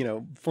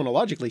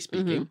 phonologically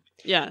speaking.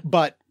 Yeah.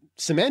 But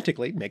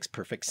semantically makes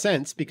perfect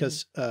sense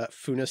because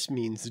funus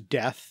means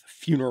death,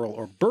 funeral,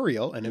 or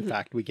burial. And in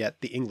fact, we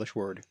get the English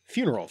word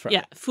funeral from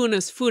it.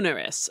 Funus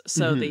funeris.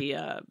 So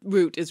the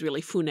root is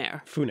really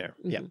funer. Funer,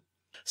 yeah.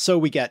 So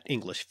we get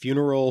English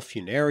funeral,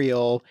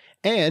 funereal,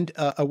 and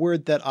a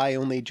word that I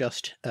only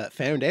just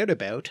found out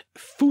about,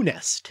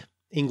 funest.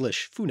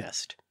 English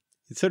funest.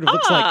 It sort of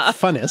looks like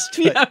funnest.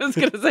 Yeah, I was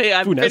going to say,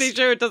 I'm funest. pretty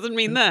sure it doesn't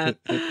mean that.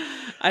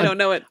 I don't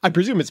know it. I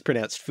presume it's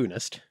pronounced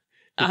funest.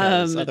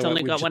 It's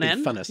only got one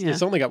N? Funnest. Yeah.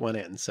 It's only got one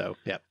N, so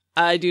yeah.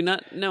 I do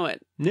not know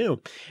it.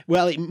 No.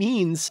 Well, it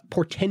means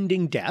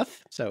portending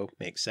death, so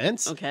makes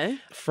sense. Okay.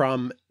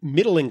 From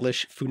Middle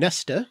English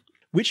funesta,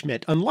 which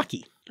meant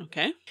unlucky.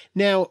 Okay.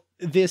 Now,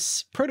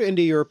 this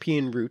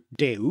Proto-Indo-European root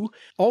deu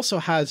also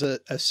has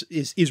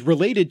is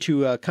related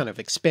to a kind of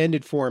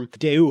expanded form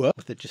deua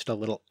with just a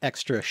little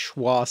extra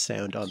schwa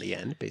sound on the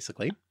end,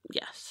 basically.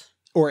 Yes.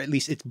 Or at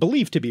least it's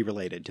believed to be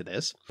related to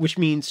this, which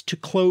means to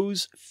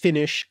close,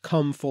 finish,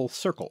 come full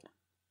circle.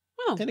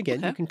 Oh, and again,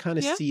 okay. you can kind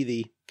of see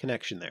the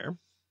connection there.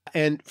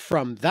 And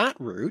from that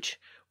root,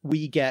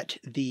 we get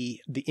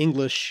the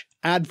English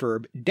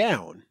adverb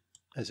down,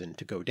 as in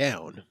to go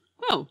down.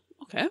 Oh,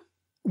 okay.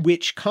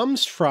 Which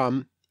comes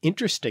from,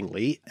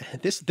 interestingly,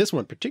 this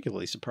one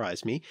particularly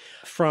surprised me,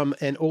 from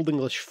an Old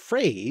English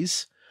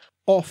phrase,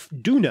 off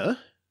duna,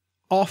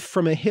 off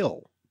from a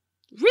hill.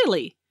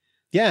 Really?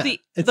 Yeah.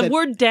 The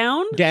word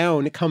down?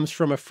 Down comes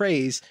from a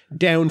phrase,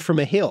 down from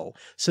a hill.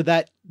 So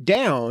that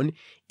down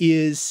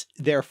is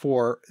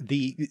therefore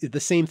the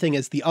same thing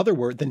as the other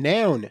word, the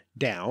noun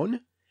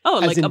down. Oh,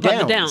 like above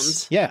downs. the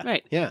downs. Yeah.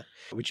 Right. Yeah.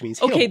 Which means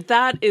hill. Okay,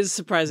 that is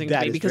surprising to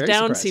me because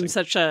down surprising. seems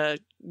such a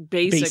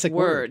basic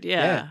word.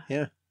 Yeah.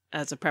 Yeah.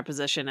 As a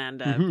preposition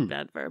and an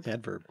adverb.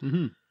 Adverb.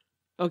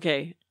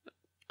 Okay.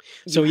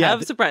 So you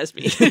have surprised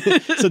me.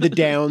 So the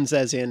downs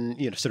as in,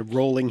 sort of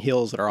rolling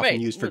hills that are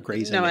often used for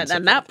grazing. No,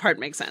 and that part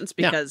makes sense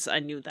because I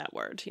knew that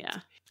word.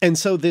 Yeah. And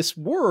so this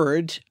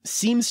word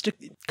seems to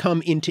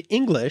come into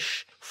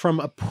English from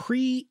a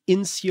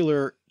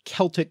pre-insular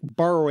Celtic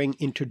borrowing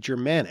into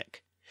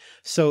Germanic.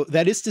 So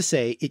that is to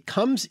say, it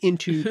comes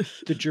into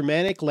the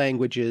Germanic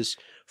languages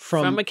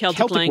from a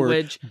Celtic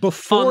language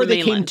before on the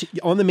mainland.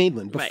 On the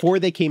mainland, before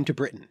they came to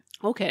Britain.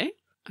 Okay.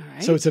 All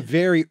right. So it's a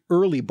very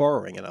early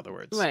borrowing, in other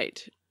words.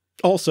 Right.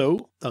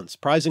 Also,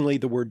 unsurprisingly,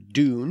 the word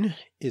dune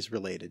is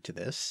related to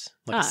this,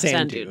 like a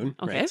sand dune,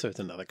 okay. right? So it's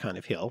another kind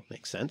of hill,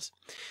 makes sense,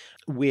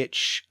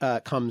 which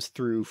comes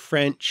through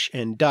French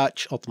and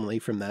Dutch, ultimately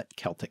from that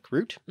Celtic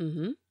root.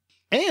 Mm-hmm.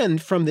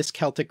 And from this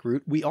Celtic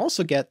root, we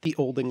also get the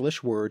Old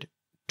English word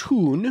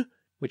tún,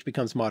 which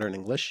becomes modern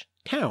English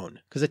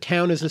town, because a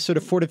town is a sort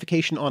of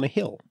fortification on a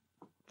hill.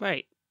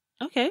 Right.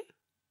 Okay.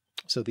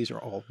 So these are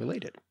all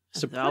related.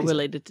 They're all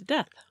related to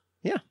death.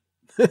 Yeah.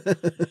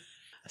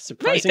 A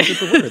surprising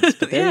group of words,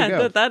 but there you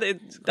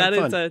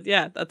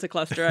go. That's a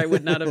cluster I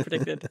would not have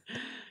predicted.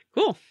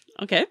 Cool.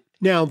 Okay.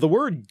 Now, the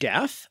word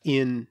death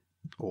in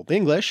Old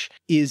English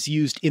is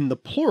used in the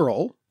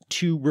plural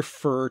to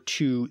refer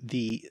to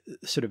the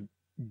sort of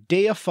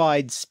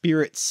deified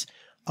spirits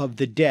of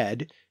the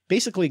dead,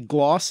 basically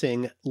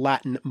glossing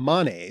Latin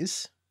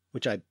manes,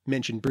 which I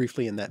mentioned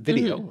briefly in that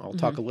video. I'll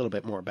talk a little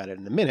bit more about it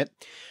in a minute.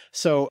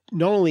 So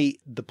not only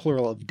the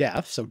plural of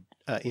death, so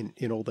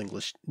in Old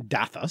English,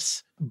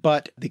 dathus,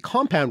 but the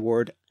compound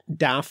word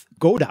dath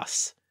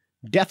godas,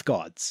 death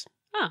gods,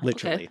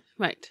 literally. Okay.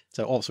 Right.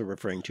 So also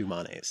referring to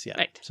manes. Yeah.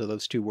 Right. So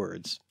those two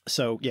words.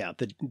 So yeah,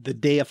 the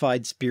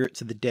deified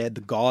spirits of the dead,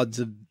 the gods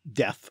of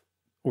death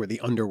or the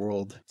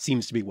underworld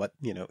seems to be what,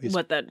 is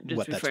what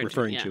that's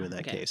referring to in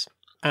that case.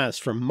 As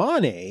for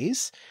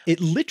manes, it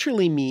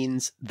literally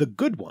means the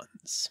good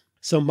ones.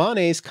 So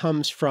manes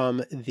comes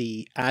from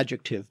the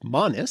adjective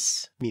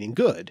manus, meaning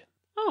good.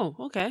 Oh,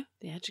 okay.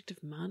 The adjective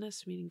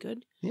manus meaning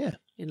good? Yeah.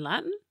 In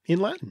Latin? In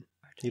Latin.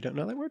 You don't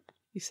know that word?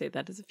 You say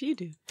that as if you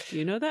do. Do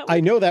you know that word? I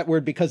know that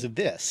word because of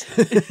this.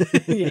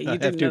 Yeah, you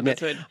didn't know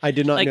that word. I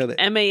did not know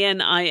that.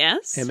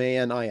 M-A-N-I-S?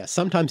 M-A-N-I-S.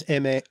 Sometimes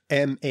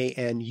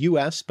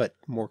M-A-N-U-S, but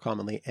more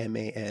commonly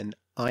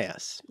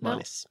M-A-N-I-S.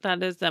 Manus.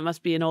 That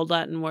must be an old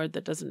Latin word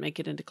that doesn't make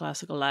it into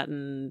classical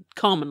Latin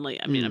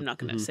commonly. I mean, I'm not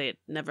going to say it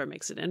never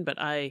makes it in, but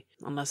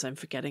unless I'm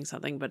forgetting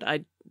something, but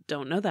I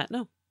don't know that,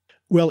 no.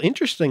 Well,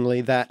 interestingly,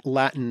 that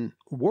Latin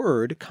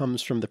word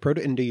comes from the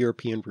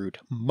Proto-Indo-European root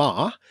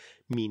ma,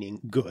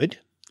 meaning good,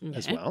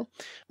 as well,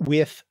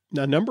 with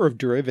a number of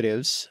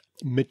derivatives,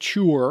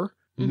 mature,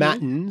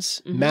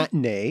 matins,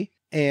 matinee,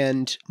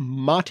 and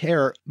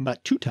mater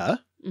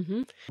matuta,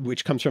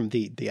 which comes from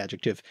the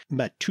adjective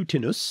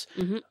matutinus,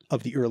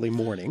 of the early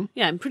morning.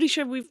 Yeah, I'm pretty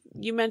sure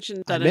you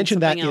mentioned that. I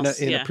mentioned that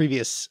in a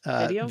previous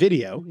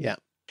video. Yeah.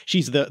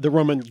 She's the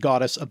Roman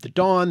goddess of the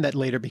dawn that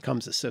later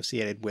becomes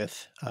associated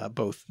with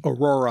both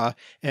Aurora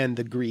and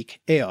the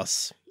Greek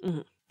Eos.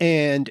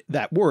 And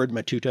that word,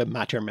 matuta,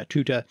 mater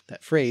matuta,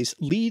 that phrase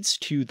leads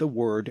to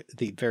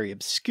the very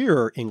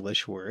obscure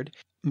English word,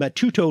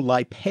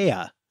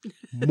 matutolipea,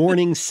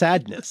 morning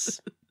sadness.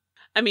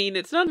 I mean,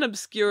 it's not an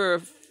obscure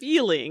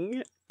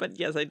feeling, but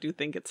yes, I do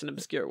think it's an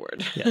obscure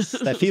word. Yes,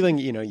 that feeling,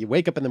 you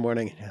wake up in the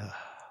morning.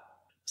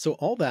 So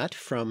all that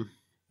from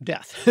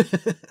death.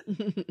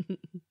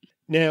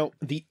 Now,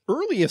 the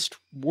earliest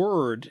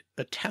word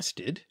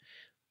attested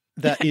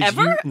that is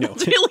ever?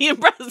 It's really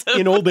impressive.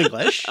 in Old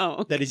English,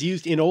 that is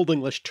used in Old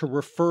English to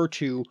refer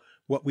to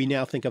what we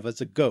now think of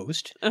as a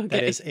ghost. Okay.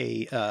 That is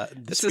the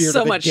this spirit is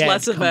so of a much dead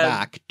less of come a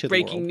back to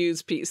breaking the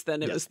news piece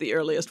than it was the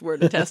earliest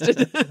word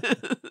attested.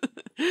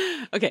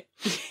 Okay.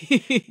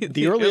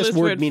 The earliest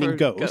word meaning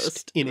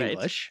ghost in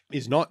English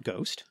is not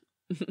ghost.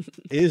 It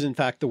is in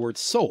fact the word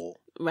soul.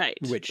 Right.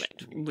 Which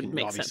would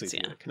make obviously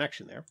sense, be a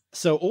connection there.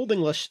 So Old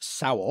English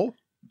soul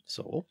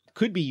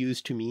could be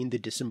used to mean the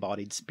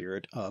disembodied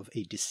spirit of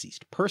a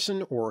deceased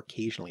person or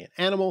occasionally an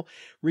animal,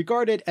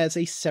 regarded as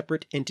a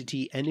separate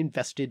entity and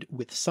invested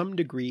with some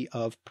degree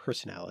of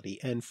personality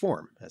and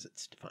form, as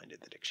it's defined in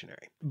the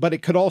dictionary. But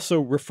it could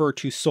also refer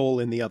to soul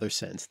in the other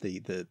sense,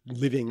 the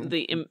living...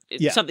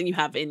 something you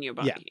have in your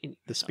body. Yeah,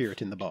 the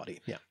spirit in the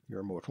body. Yeah, your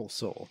immortal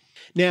soul.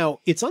 Now,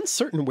 it's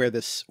uncertain where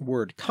this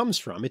word comes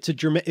from. It's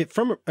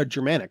from a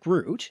Germanic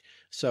root,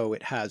 so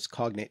it has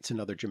cognates in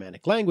other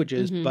Germanic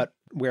languages, but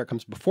where it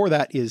comes before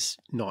that is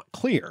not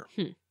clear.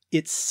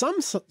 It's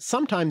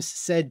sometimes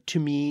said to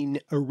mean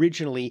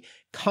originally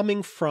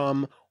coming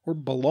from or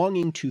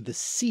belonging to the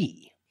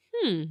sea,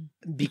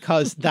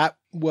 because that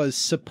was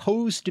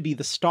supposed to be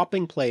the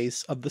stopping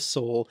place of the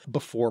soul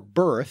before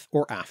birth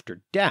or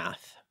after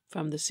death.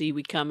 From the sea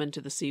we come, and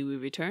to the sea we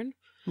return?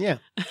 Yeah.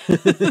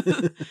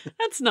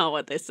 That's not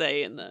what they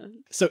say in the...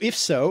 So if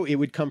so, it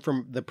would come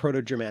from the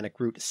Proto-Germanic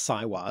root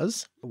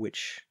siwas,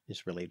 which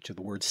is related to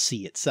the word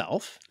sea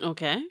itself.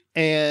 Okay.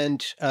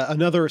 And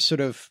another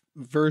sort of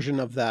version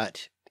of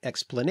that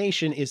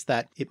explanation is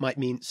that it might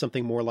mean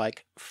something more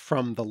like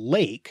from the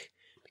lake,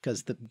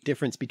 because the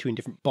difference between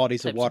different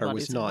bodies of water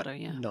was not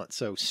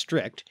so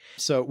strict.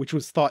 So, which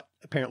was thought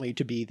apparently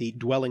to be the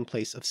dwelling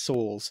place of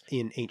souls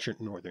in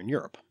ancient Northern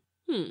Europe.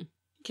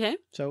 Okay.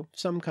 So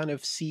some kind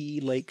of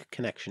sea-lake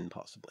connection,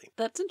 possibly.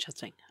 That's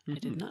interesting. I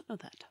did not know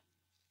that.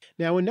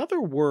 Now,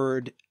 another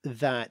word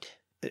that,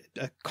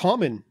 a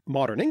common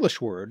modern English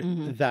word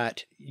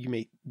that you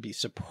may be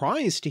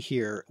surprised to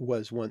hear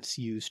was once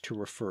used to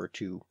refer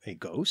to a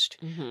ghost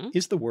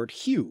is the word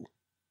hue,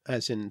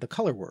 as in the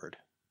color word.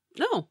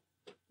 Oh,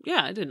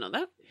 yeah, I didn't know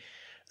that.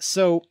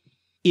 So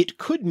it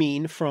could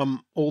mean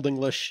from Old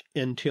English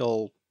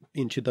into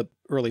the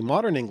early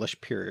modern English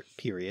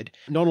period,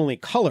 not only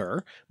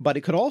color, but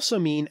it could also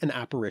mean an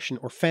apparition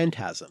or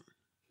phantasm.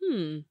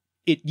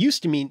 It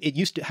used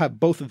to have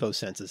both of those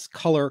senses,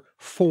 color,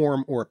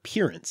 form, or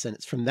appearance. And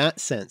it's from that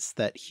sense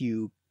that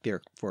hue,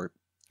 therefore,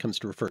 comes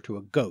to refer to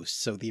a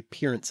ghost. So the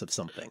appearance of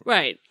something.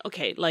 Right.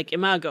 Okay. Like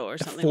imago or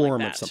something like that. The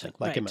form of something,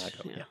 like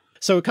imago. Yeah.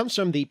 So it comes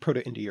from the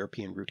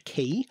Proto-Indo-European root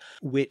kei,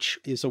 which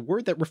is a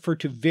word that referred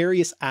to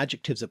various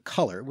adjectives of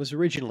color. It was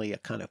originally a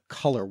kind of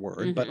color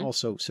word, but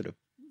also sort of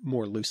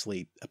more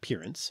loosely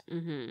appearance,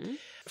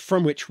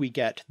 from which we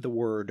get the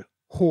word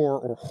hoar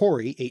or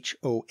hoary,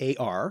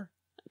 H-O-A-R.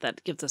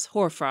 That gives us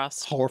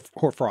hoarfrost.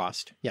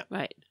 Hoarfrost, yeah.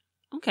 Right.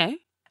 Okay.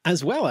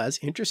 As well as,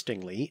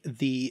 interestingly,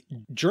 the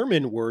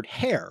German word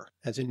Herr,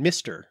 as in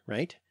Mr.,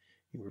 right?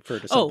 You refer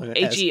to something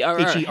as H-E-R-R.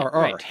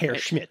 H-E-R-R, Herr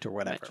Schmidt or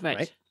whatever,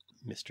 right?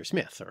 Mr.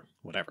 Smith or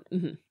whatever.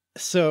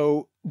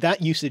 So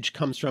that usage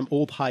comes from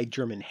Old High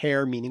German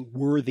Herr, meaning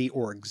worthy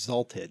or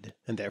exalted,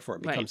 and therefore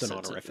it becomes an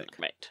honorific.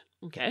 Right.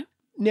 Okay.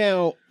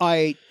 Now,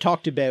 I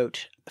talked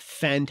about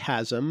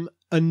phantasm.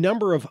 A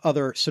number of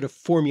other sort of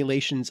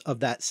formulations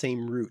of that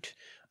same root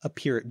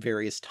appear at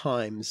various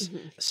times.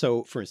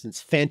 So, for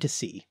instance,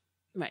 fantasy.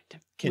 Right.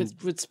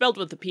 With spelled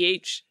with the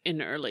PH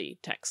in early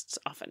texts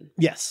often.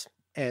 Yes.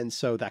 And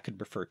so that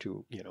could refer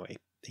to,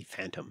 a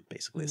phantom,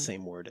 basically the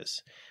same word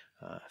as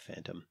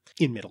phantom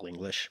in Middle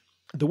English.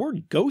 The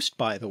word ghost,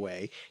 by the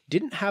way,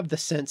 didn't have the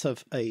sense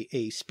of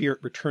a spirit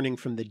returning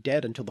from the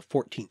dead until the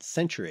 14th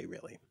century,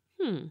 really.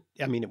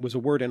 I mean, it was a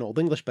word in Old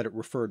English, but it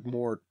referred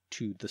more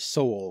to the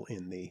soul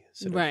in the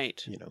sort of,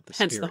 the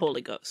hence spirit. the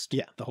Holy Ghost.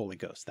 Yeah, the Holy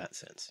Ghost, that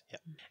sense. Yeah.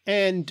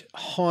 And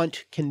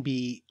haunt can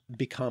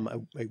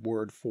become a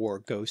word for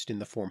ghost in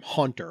the form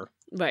haunter.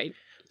 Right.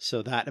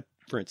 So that,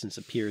 for instance,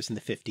 appears in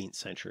the 15th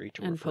century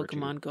to and refer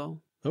Pokemon to.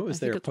 Go. Oh, is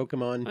there a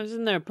Pokemon?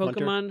 Isn't there a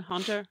Pokemon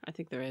Haunter? I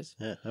think there is.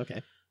 Yeah,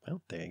 okay.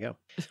 Well, there you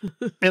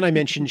go. And I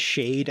mentioned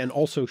shade, and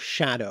also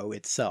shadow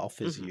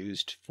itself is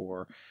used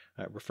for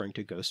referring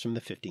to ghosts from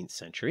the 15th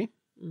century.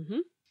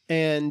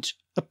 And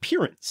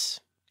appearance.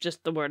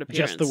 Just the word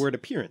appearance. Just the word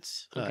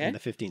appearance Okay. in the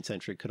 15th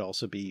century could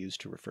also be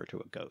used to refer to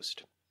a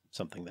ghost,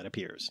 something that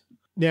appears.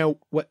 Now,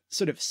 what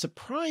sort of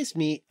surprised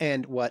me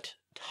and what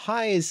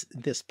ties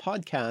this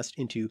podcast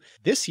into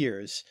this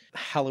year's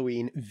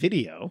Halloween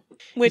video,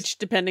 which,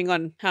 depending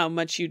on how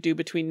much you do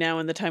between now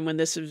and the time when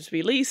this is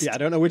released, I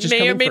don't know which is may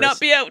coming or may first. not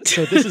be out.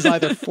 So this is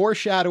either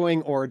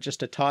foreshadowing or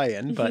just a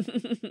tie-in, but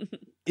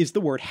is the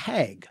word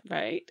hag.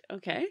 Right.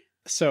 Okay.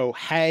 So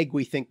hag,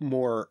 we think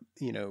more,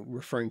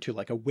 referring to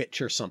like a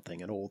witch or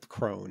something, an old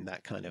crone,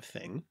 that kind of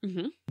thing.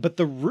 Mm-hmm. But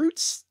the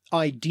roots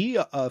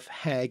idea of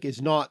hag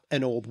is not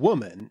an old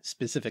woman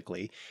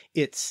specifically.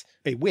 It's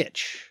a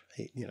witch,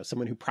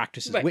 someone who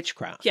practices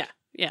witchcraft. Yeah.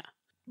 Yeah.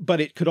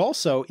 But it could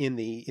also, in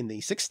the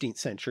 16th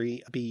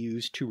century, be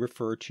used to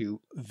refer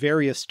to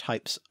various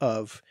types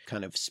of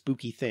kind of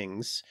spooky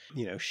things,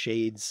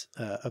 shades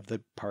of the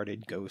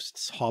departed,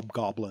 ghosts,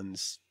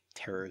 hobgoblins,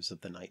 terrors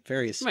of the night,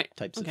 various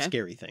types of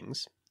scary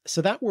things.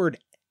 So that word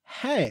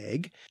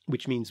hag,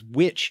 which means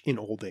witch in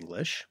Old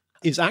English,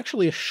 is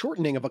actually a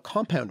shortening of a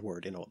compound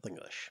word in Old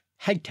English,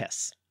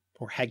 hagtess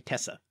or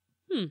hagtessa.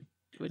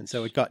 And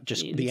so it got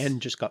the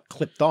end just got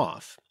clipped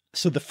off.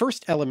 So the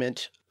first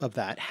element of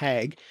that,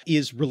 hag,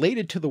 is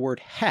related to the word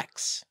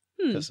hex.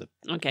 Curse,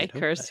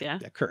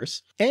 a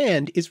curse.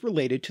 And is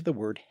related to the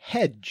word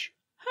hedge.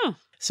 Huh.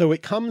 So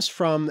it comes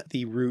from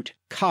the root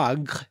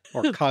kag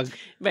or kag.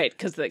 Right,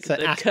 because the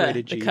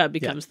k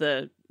becomes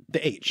the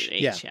H.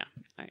 Yeah.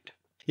 Right.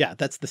 Yeah,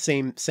 that's the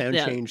same sound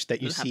change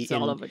that you see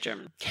in all over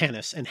German.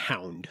 canis and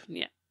hound.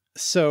 Yeah.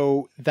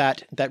 So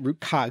that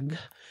root kag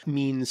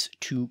means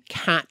to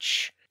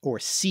catch or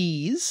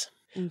seize.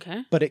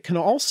 Okay. But it can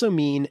also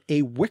mean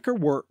a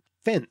wickerwork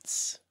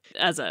fence.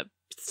 As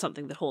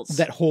something that holds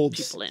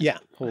people in. Yeah,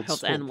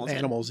 holds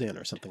animals in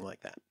or something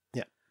like that.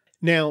 Yeah.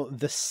 Now,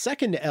 the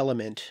second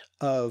element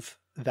of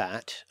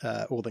that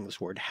Old English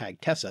word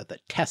hagtessa, the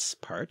tess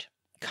part,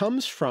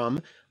 comes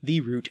from the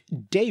root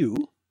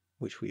deu,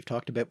 which we've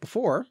talked about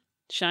before.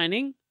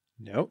 Shining?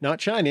 No, not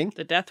shining.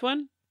 The death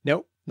one?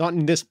 No, not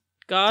in this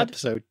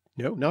episode.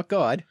 No, not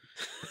God.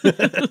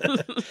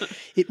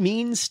 It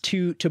means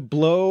to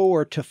blow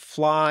or to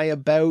fly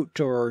about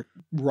or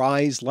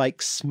rise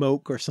like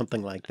smoke or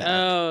something like that.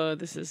 Oh,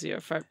 this is your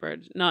fart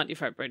bird. Not your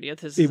fart bird.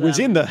 It was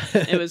in the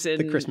it was in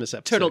the Christmas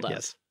episode. Turtle dove.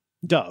 Yes.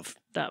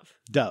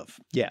 Dove.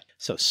 Yeah.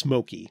 So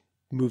smoky,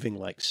 moving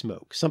like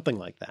smoke, something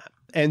like that.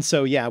 And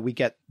so, yeah, we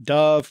get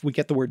dove, we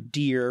get the word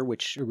deer,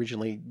 which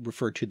originally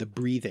referred to the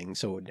breathing.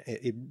 So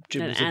it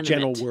was a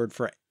general word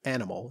for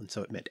animal. And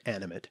so it meant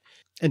animate.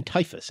 And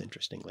typhus,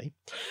 interestingly.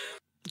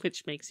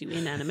 Which makes you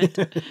inanimate.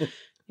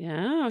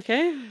 Yeah,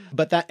 okay.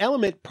 But that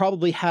element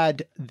probably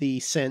had the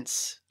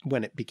sense,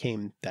 when it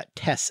became that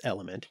tess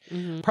element,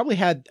 probably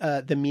had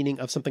the meaning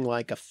of something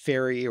like a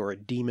fairy or a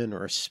demon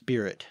or a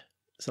spirit.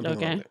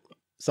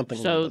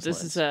 Something along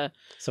those lines.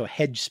 So a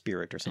hedge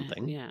spirit or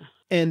something. Yeah.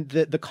 And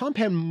the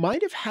compound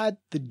might have had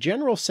the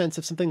general sense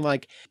of something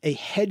like a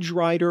hedge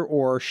rider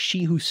or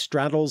she who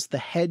straddles the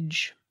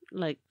hedge.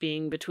 Like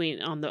being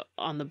on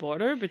the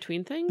border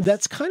between things?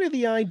 That's kind of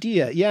the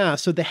idea. Yeah.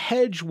 So the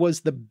hedge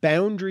was the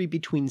boundary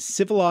between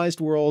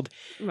civilized world,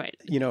 right?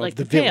 Like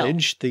the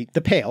village, the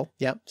pale.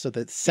 Yeah. So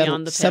the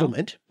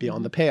settlement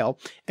beyond the pale,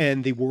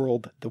 and the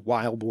world, the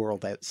wild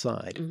world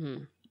outside.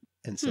 Mm-hmm.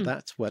 And so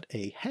that's what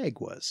a hag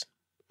was.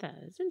 That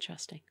is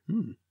interesting.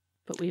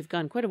 But we've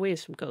gone quite a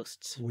ways from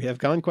ghosts. We have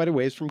gone quite a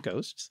ways from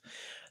ghosts.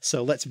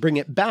 So let's bring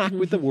it back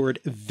with the word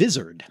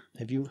vizard.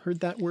 Have you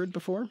heard that word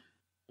before?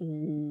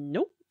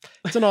 Nope.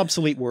 It's an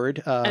obsolete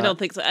word. I don't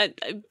think so. I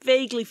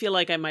vaguely feel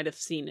like I might have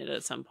seen it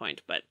at some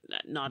point, but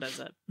not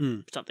as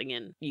something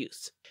in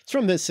use. It's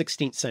from the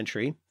 16th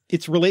century.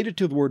 It's related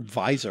to the word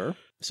visor.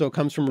 So it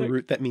comes from a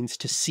root that means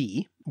to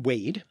see,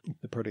 wade,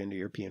 the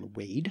Proto-Indo-European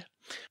wade,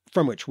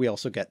 from which we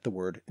also get the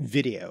word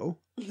video,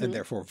 and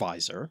therefore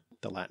visor,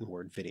 the Latin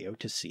word video,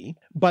 to see.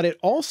 But it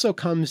also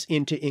comes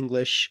into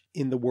English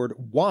in the word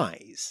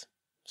wise.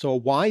 So a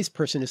wise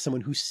person is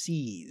someone who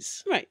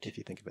sees. Right. If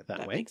you think of it that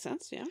way. That makes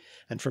sense, yeah.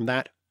 And from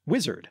that,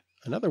 wizard,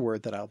 another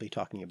word that I'll be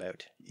talking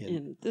about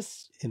in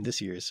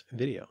this year's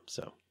video.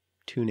 So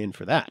tune in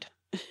for that.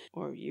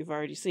 Or you've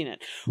already seen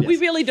it. Yes. We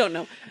really don't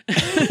know.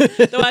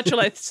 Though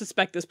actually, I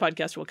suspect this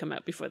podcast will come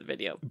out before the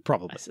video.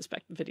 Probably. I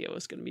suspect the video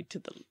is going to be to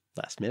the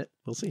last minute.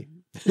 We'll see.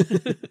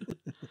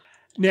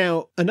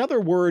 Now,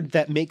 another word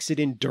that makes it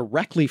in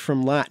directly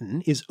from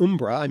Latin is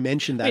umbra. I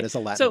mentioned that as a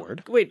Latin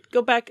word. Wait,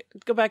 go back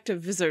to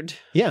vizard.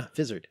 Yeah,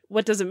 vizard.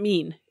 What does it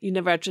mean? You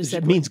never actually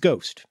said it means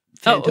ghost.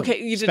 Phantom,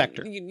 okay. You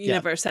specter. You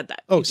never said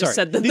that. Oh, you sorry. Just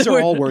said These are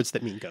all words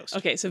that mean ghost.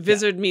 Okay, so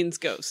vizard means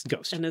ghost.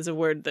 Ghost. And is a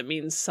word that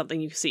means something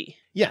you see.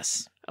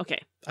 Yes. Okay.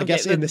 I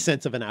guess in the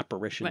sense of an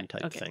apparition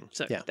type thing.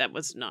 So that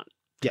was not...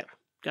 Yeah.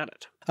 Got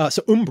it.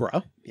 So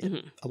umbra,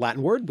 a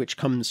Latin word, which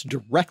comes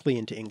directly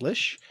into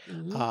English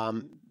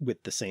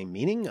with the same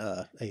meaning,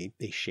 a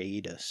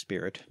shade, a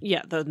spirit.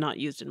 Yeah, though not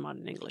used in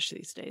modern English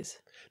these days.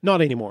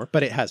 Not anymore,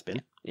 but it has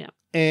been. Yeah.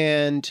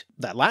 And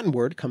that Latin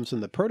word comes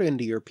from the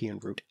Proto-Indo-European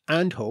root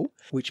anho,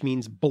 which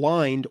means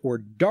blind or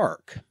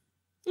dark.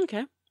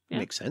 Okay. Yeah.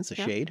 Makes sense, a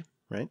shade,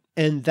 right?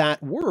 And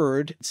that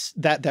word,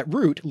 that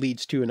root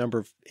leads to a number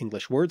of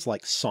English words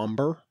like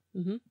somber,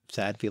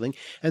 sad feeling,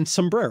 and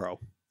sombrero,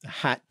 a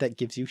hat that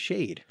gives you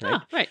shade, right?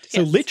 Ah, right.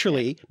 So yes.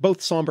 literally,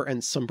 both sombre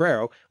and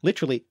sombrero,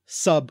 literally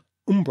sub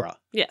umbra,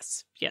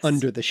 Yes. Yes.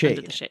 under the shade.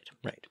 Under the shade.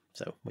 Right.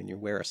 So when you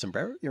wear a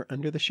sombrero, you're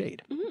under the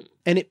shade. Mhm.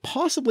 And it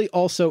possibly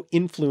also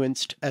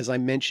influenced, as I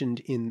mentioned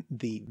in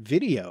the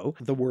video,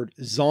 the word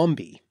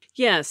zombie.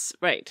 Yes,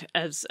 right.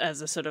 As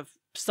a sort of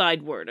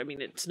side word. I mean,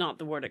 it's not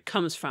the word it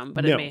comes from,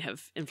 but No. it may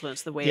have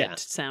influenced the way Yeah.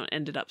 it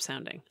ended up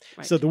sounding.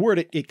 Right. So the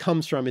word it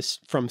comes from is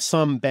from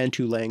some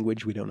Bantu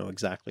language, we don't know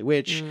exactly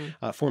which,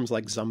 forms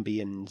like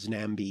Zumbi and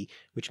Znambi,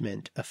 which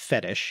meant a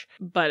fetish.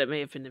 But it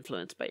may have been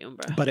influenced by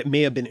Umbra. But it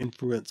may have been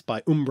influenced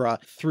by Umbra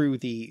through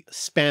the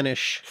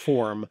Spanish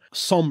form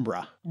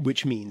sombra,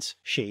 which means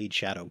shade,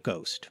 shadow,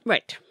 ghost.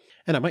 Right.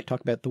 And I might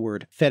talk about the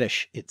word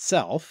fetish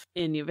itself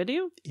In your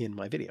video? in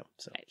my video.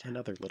 So Right.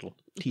 another little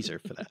teaser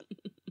for that.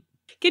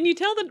 Can you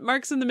tell that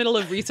Mark's in the middle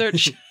of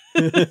research?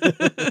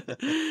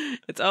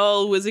 It's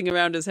all whizzing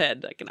around his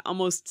head. I can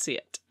almost see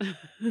it.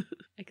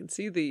 I can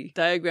see the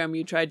diagram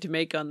you tried to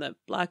make on the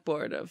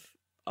blackboard of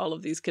all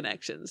of these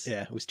connections.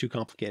 Yeah, it was too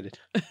complicated.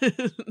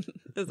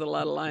 There's a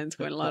lot of lines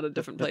going a lot of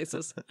different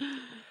places.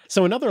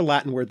 So another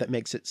Latin word that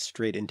makes it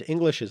straight into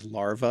English is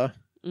larva.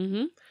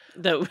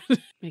 That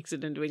makes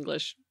it into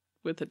English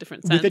with a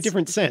different sense. With a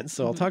different sense.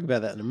 So I'll talk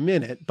about that in a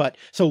minute. But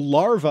so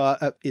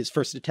larva is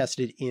first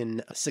attested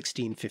in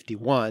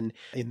 1651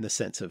 in the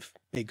sense of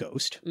a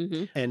ghost.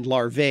 And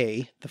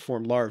larvae, the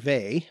form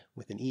larvae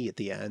with an E at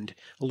the end,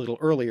 a little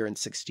earlier in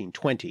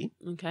 1620.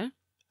 Okay.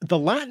 The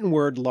Latin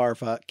word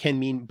larva can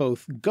mean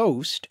both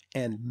ghost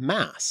and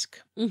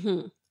mask.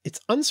 It's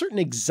uncertain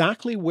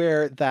exactly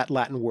where that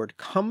Latin word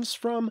comes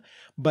from,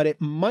 but it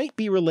might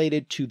be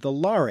related to the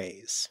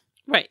lares.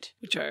 Right,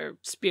 which are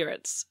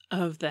spirits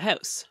of the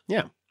house.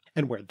 Yeah.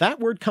 And where that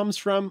word comes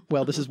from,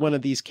 well, this is one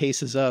of these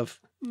cases of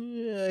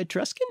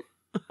Etruscan?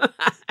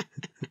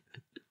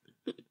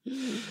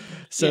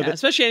 So yeah,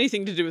 especially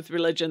anything to do with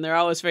religion. They're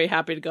always very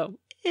happy to go,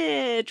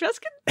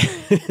 Etruscan?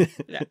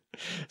 Yeah.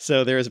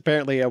 So there is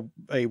apparently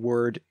a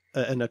word,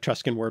 an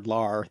Etruscan word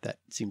lar, that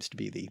seems to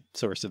be the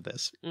source of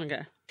this.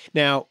 Okay.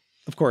 Now,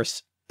 of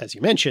course, as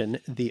you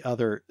mentioned, the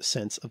other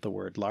sense of the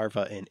word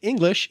larva in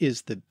English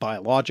is the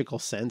biological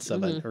sense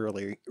of an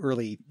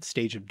early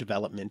stage of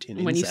development in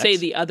When insects. you say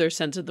the other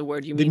sense of the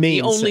word, you The mean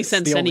main the only sense,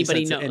 sense the only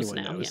anybody sense that knows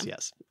anyone now. knows, Yeah.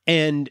 yes.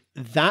 And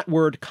that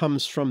word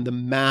comes from the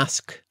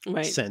mask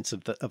Right. sense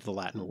of the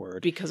Latin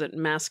word. Because it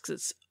masks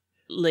its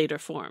later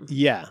form.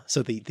 Yeah,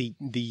 so the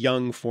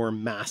young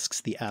form masks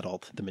the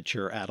adult, the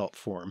mature adult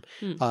form.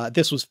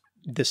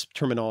 This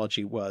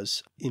terminology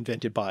was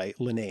invented by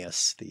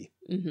Linnaeus, the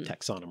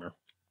taxonomer.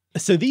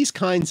 So these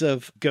kinds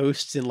of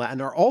ghosts in Latin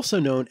are also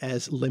known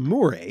as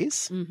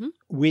lemures,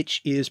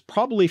 which is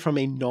probably from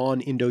a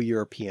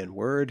non-Indo-European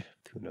word.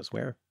 Who knows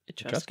where?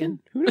 Etruscan?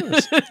 Who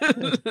knows?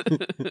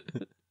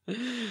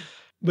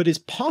 But is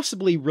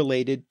possibly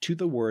related to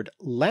the word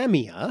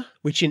lamia,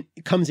 which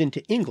comes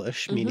into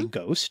English, meaning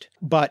ghost,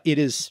 but it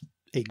is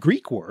a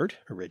Greek word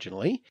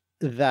originally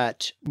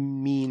that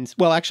means,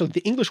 well, actually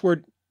the English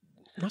word,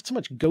 not so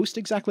much ghost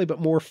exactly, but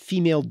more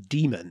female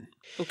demon.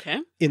 Okay.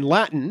 In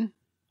Latin,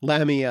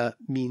 lamia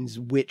means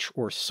witch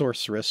or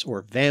sorceress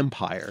or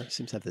vampire. It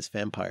seems to have this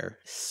vampire.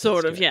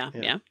 Sort of, to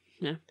it.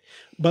 yeah.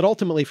 But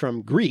ultimately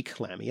from Greek,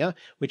 lamia,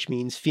 which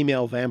means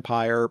female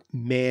vampire,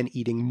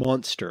 man-eating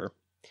monster.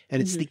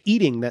 And it's the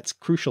eating that's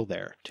crucial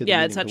there. To the Yeah,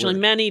 meaning it's of the actually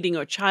word. man-eating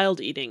or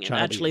child-eating. And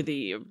Child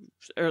actually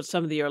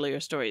some of the earlier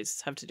stories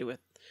have to do with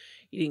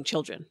eating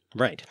children.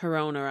 Right. Her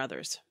own or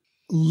others.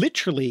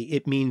 Literally,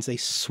 it means a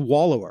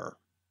swallower.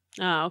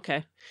 Ah,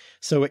 okay.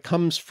 So it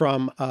comes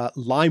from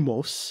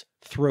limos,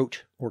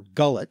 throat or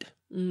gullet,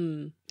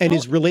 and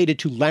is related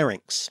to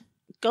larynx.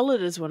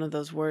 Gullet is one of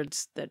those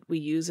words that we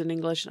use in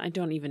English, and I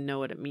don't even know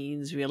what it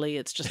means, really.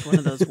 It's just one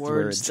of those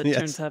words that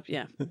turns up,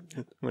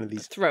 One of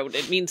these throat.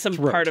 It means some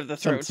part of the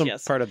throat, some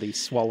yes. part of the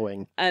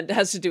swallowing. And it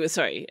has to do with,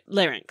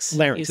 larynx.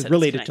 Larynx is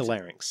related to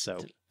larynx.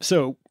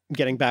 So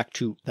getting back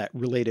to that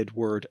related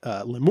word,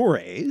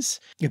 lemures,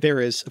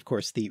 there is, of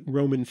course, the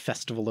Roman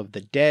Festival of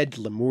the Dead,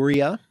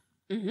 Lemuria,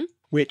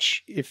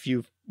 which if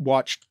you've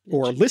watched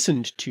or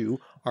listened to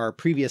our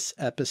previous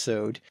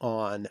episode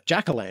on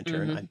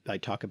Jack-o'-lantern, I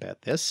talk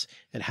about this.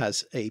 It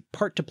has a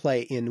part to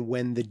play in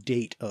when the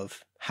date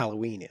of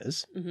Halloween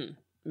is.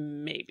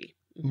 Maybe.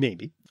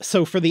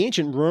 So for the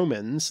ancient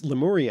Romans,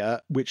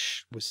 Lemuria,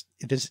 which was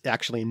this is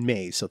actually in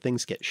May, so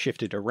things get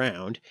shifted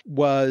around,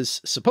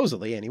 was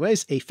supposedly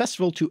anyways, a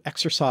festival to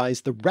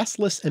exorcise the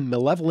restless and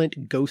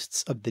malevolent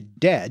ghosts of the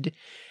dead,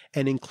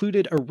 and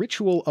included a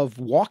ritual of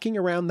walking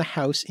around the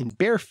house in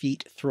bare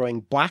feet, throwing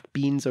black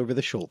beans over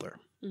the shoulder.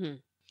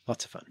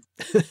 Lots of fun.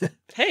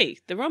 Hey,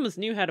 the Romans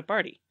knew how to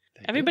party.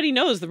 Everybody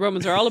knows the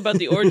Romans are all about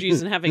the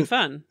orgies and having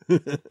fun.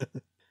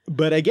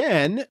 But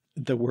again,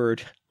 the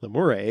word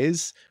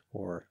lemures,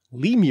 or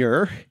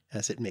lemur,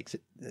 as it makes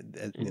it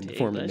in the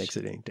form that makes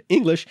it into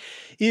English,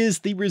 is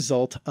the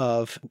result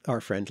of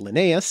our friend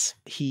Linnaeus.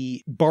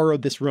 He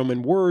borrowed this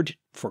Roman word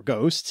for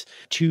ghosts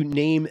to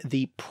name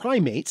the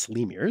primates,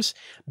 lemurs,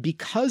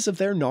 because of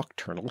their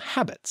nocturnal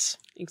habits.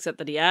 Except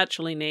that he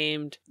actually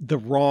named the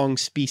wrong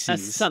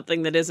species.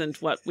 Something that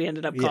isn't what we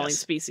ended up calling Yes.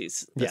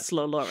 species, the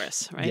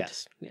Sloloris, right?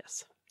 Yes.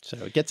 Yes. So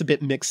it gets a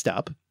bit mixed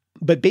up.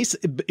 But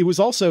it was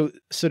also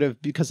sort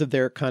of because of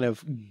their kind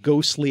of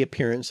ghostly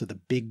appearance, of the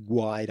big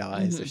wide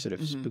eyes, they're sort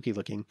of spooky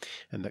looking,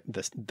 and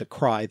the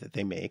cry that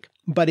they make.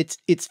 But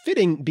it's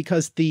fitting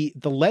because the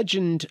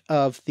legend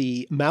of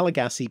the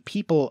Malagasy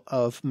people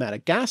of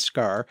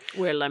Madagascar,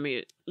 where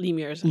lemurs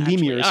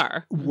actually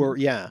are,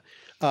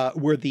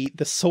 were the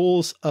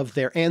souls of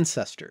their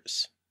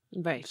ancestors.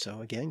 Right. So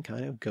again,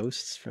 kind of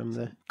ghosts from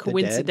the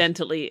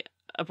coincidentally. dead.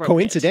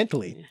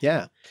 Coincidentally,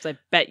 yeah. Because I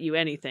bet you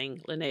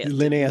anything,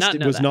 Linnaeus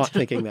was not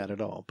thinking that at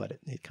all, but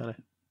it kind of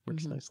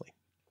works nicely.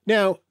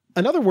 Now,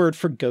 another word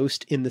for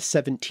ghost in the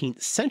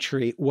 17th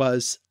century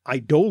was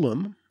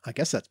idolum. I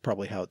guess that's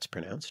probably how it's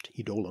pronounced,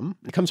 idolum.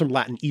 It comes from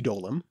Latin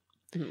idolum.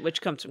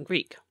 Which comes from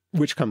Greek.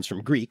 Which comes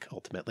from Greek,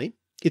 ultimately.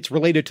 It's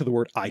related to the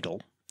word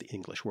idol, the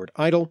English word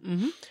idol.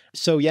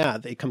 So yeah,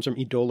 it comes from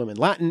idolum in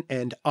Latin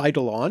and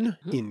eidolon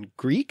in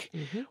Greek,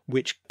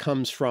 which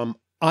comes from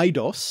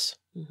eidos,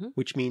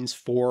 which means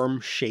form,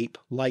 shape,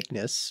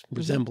 likeness,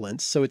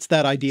 resemblance. So it's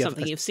that idea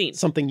something of you've seen,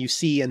 something you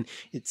see, and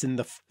it's in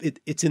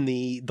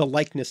the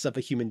likeness of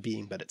a human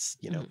being, but it's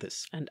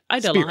this. And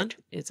eidolon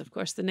is of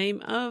course the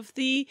name of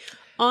the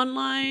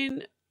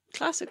online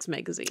classics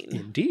magazine.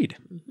 Indeed.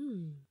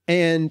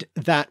 And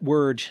that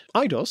word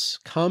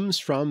eidos comes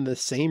from the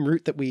same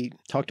root that we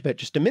talked about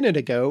just a minute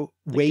ago,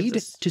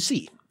 wade to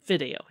see.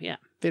 Video.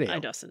 Video.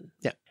 Eidos.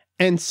 Yeah.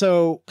 And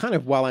so kind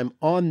of while I'm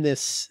on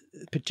this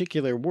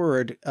particular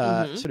word,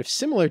 sort of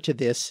similar to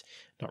this,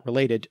 not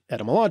related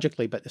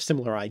etymologically, but a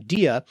similar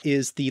idea,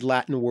 is the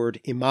Latin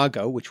word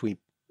imago, which we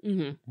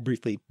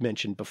briefly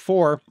mentioned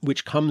before,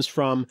 which comes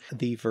from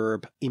the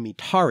verb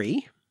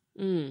imitari,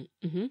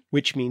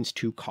 which means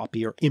to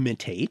copy or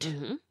imitate.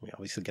 We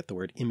obviously get the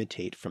word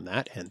imitate from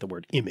that, and the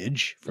word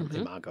image from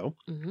imago,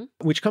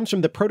 which comes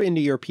from the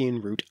Proto-Indo-European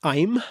root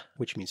im,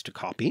 which means to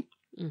copy.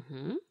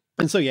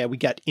 And so, yeah, we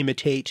get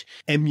imitate,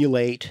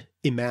 emulate,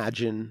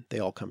 imagine. They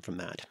all come from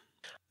that.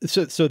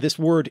 So this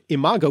word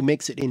imago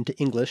makes it into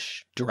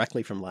English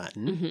directly from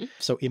Latin.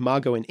 So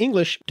imago in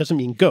English doesn't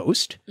mean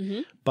ghost,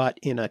 but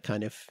in a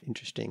kind of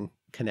interesting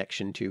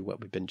connection to what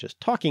we've been just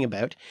talking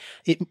about,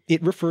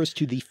 it refers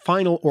to the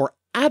final or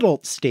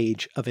adult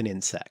stage of an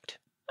insect.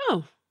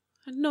 Oh,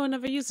 no one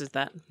ever uses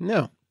that.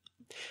 No.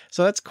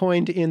 So that's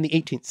coined in the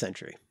 18th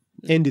century,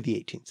 end of the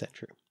 18th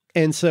century.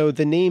 And so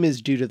the name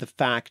is due to the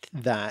fact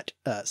that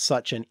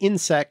such an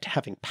insect,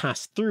 having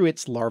passed through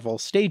its larval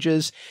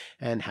stages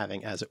and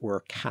having, as it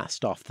were,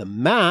 cast off the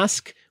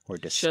mask or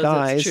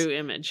disguise,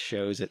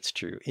 shows its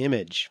true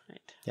image. Right.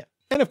 Yeah.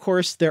 And of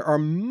course, there are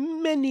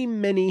many,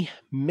 many,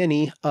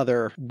 many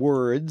other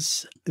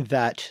words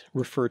that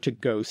refer to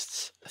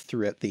ghosts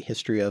throughout the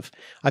history of,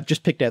 I've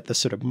just picked out the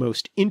sort of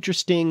most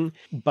interesting,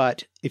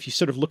 but if you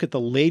sort of look at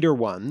the later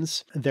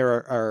ones,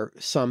 there are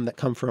some that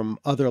come from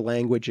other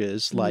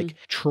languages, like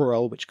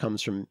churl, which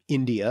comes from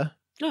India.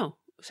 Oh,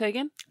 say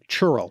again?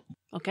 Churl.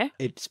 Okay.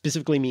 It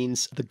specifically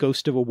means the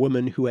ghost of a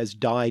woman who has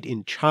died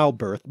in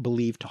childbirth,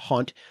 believed to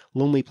haunt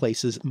lonely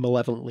places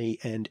malevolently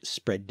and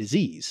spread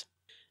disease.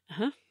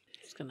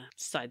 Going to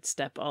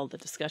sidestep all the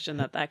discussion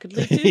that could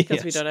lead to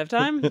because we don't have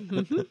time.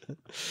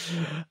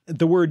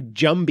 The word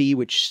jumbi,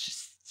 which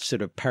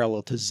sort of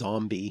parallel to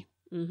zombie,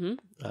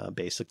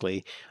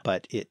 basically,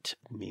 but it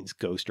means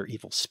ghost or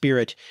evil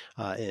spirit,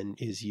 and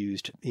is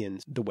used in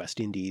the West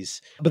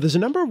Indies. But there's a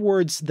number of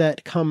words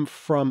that come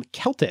from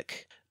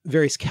Celtic,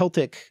 various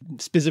Celtic,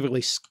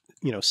 specifically,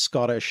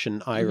 Scottish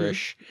and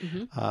Irish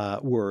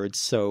words.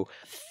 So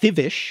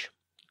thivish.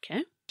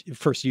 Okay.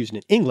 First used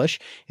in English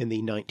in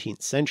the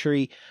 19th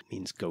century,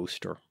 means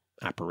ghost or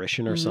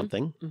apparition or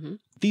something.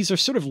 These are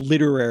sort of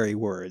literary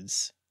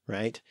words,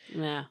 right?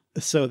 Yeah.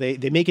 So they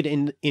make it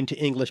into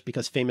English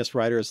because famous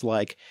writers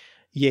like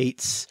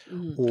Yeats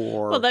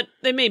or... Well,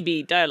 they may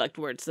be dialect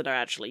words that are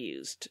actually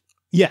used.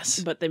 Yes.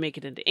 But they make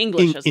it into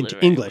English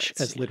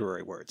as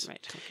literary words.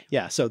 Right. Okay.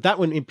 Yeah, so that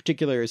one in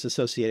particular is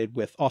associated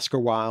with Oscar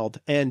Wilde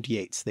and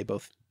Yeats. They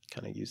both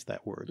kind of use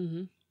that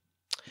word.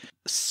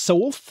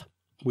 Solth,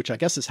 which I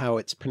guess is how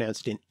it's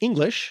pronounced in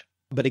English.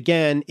 But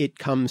again, it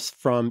comes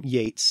from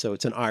Yeats, so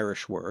it's an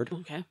Irish word.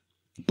 Okay.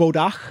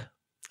 Bodach,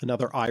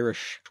 another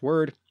Irish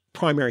word.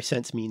 Primary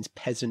sense means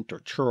peasant or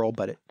churl,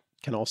 but it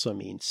can also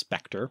mean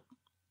spectre.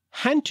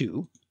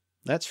 Hantu,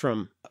 that's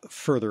from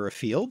further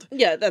afield.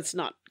 Yeah, that's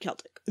not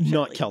Celtic. Surely.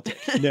 Not Celtic,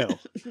 no.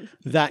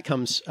 That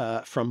comes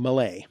from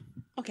Malay.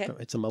 Okay. So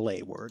it's a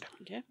Malay word.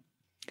 Okay.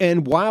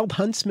 And wild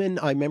huntsman,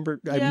 I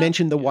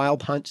mentioned the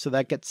wild hunt, so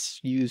that gets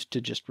used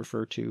to just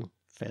refer to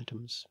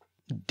phantoms.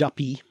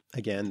 Duppy,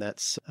 again,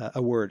 that's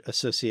a word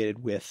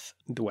associated with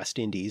the West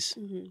Indies.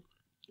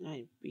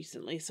 I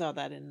recently saw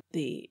that in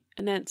the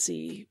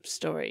Anansi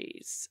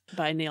stories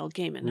by Neil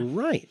Gaiman.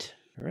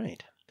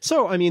 Right.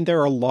 So, I mean,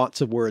 there are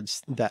lots of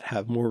words that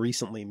have more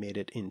recently made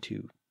it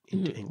into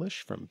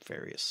English from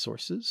various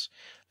sources.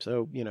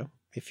 So, you know,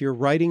 if you're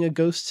writing a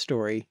ghost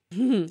story,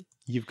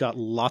 you've got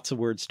lots of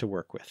words to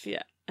work with.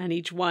 Yeah. And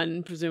each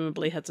one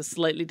presumably has a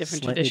slightly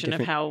different tradition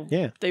of how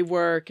they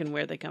work and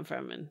where they come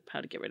from and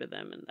how to get rid of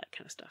them and that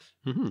kind of stuff.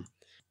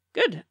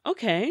 Good.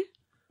 Okay.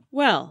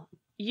 Well,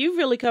 you've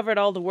really covered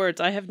all the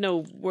words. I have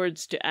no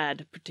words to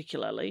add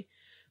particularly.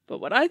 But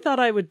what I thought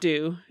I would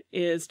do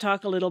is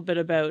talk a little bit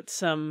about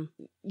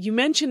you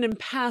mentioned in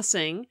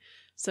passing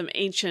some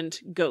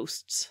ancient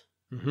ghosts.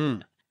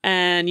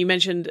 And you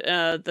mentioned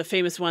the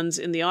famous ones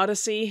in the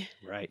Odyssey.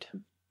 Right.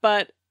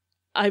 But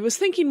I was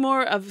thinking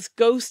more of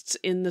ghosts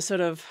in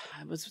the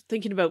I was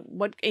thinking about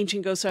what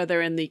ancient ghosts are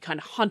there in the kind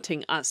of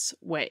haunting us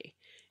way.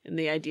 In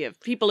the idea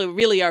of people who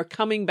really are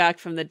coming back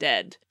from the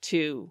dead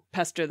to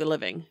pester the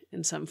living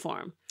in some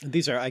form.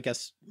 These are, I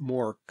guess,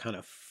 more kind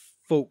of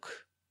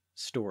folk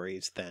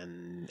stories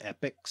than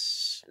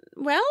epics.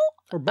 Well,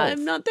 or both.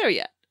 I'm not there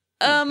yet.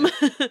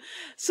 Okay.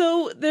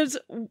 So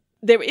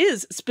there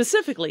is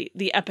specifically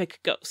the epic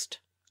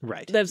ghost.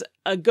 Right. There's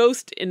a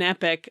ghost in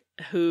epic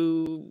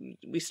who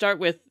we start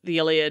with the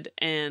Iliad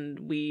and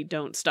we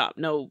don't stop.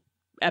 No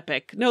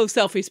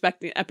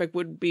self-respecting epic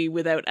would be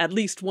without at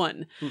least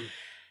one.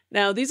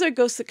 Now, these are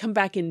ghosts that come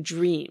back in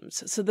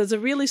dreams. So there's a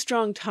really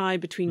strong tie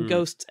between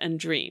ghosts and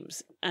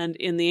dreams. And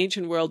in the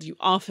ancient world, you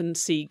often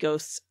see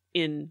ghosts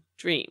in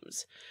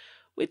dreams,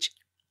 which,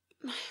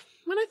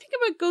 when I think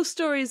about ghost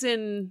stories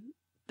in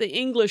the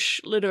English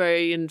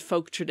literary and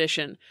folk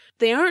tradition,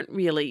 they aren't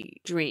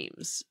really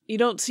dreams. You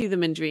don't see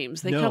them in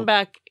dreams. They come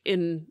back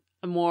in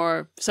a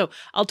more... So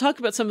I'll talk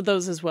about some of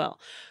those as well.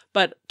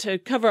 But to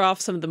cover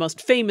off some of the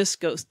most famous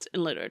ghosts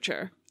in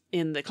literature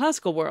in the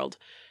classical world,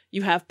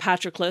 you have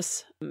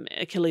Patroclus,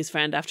 Achilles'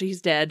 friend, after he's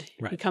dead.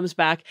 Right. He comes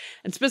back,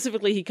 and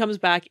specifically he comes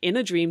back in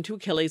a dream to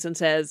Achilles and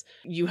says,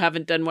 "You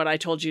haven't done what I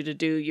told you to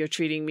do. You're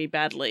treating me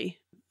badly,"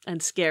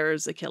 and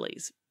scares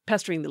Achilles,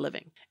 pestering the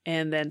living.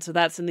 And then, so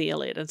that's in the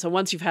Iliad. And so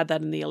once you've had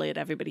that in the Iliad,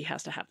 everybody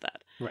has to have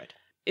that. Right.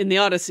 In the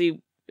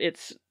Odyssey,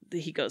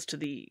 he goes to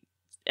the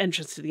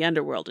entrance to the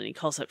underworld and he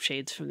calls up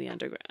shades from the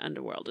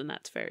underworld, and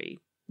that's very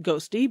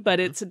ghosty, but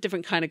it's a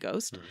different kind of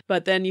ghost.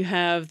 But then you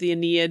have the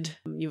Aeneid.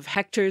 You have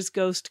Hector's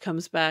ghost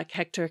comes back.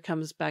 Hector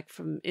comes back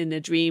in a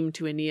dream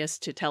to Aeneas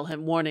to tell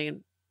him,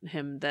 warning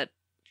him that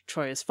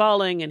Troy is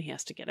falling and he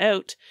has to get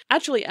out.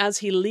 Actually, as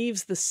he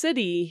leaves the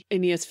city,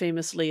 Aeneas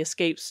famously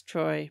escapes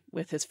Troy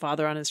with his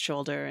father on his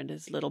shoulder and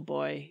his little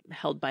boy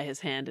held by his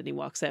hand, and he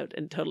walks out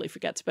and totally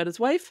forgets about his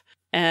wife.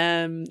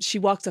 She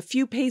walks a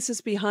few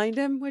paces behind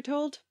him, we're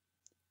told.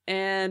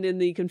 And in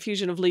the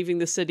confusion of leaving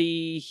the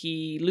city,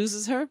 he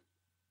loses her.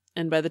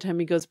 And by the time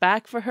he goes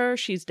back for her,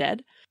 she's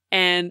dead.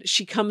 And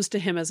she comes to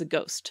him as a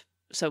ghost.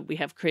 So we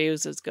have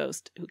Creüsa's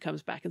ghost who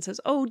comes back and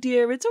says, "Oh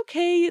dear, it's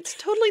okay. It's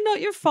totally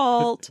not your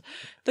fault.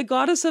 The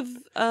goddess of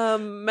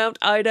Mount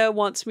Ida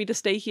wants me to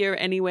stay here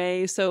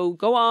anyway. So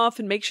go off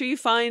and make sure you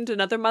find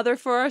another mother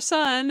for our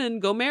son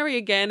and go marry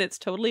again. It's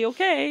totally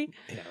okay."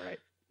 Yeah, right.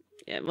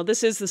 Yeah, well,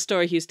 this is the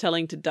story he's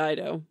telling to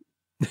Dido.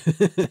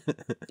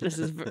 This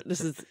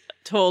is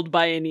told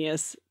by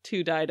Aeneas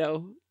to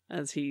Dido,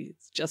 as he's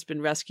just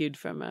been rescued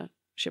from a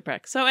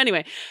shipwreck. So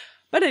anyways,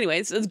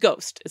 it's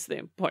ghost is the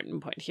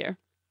important point here.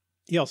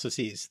 He also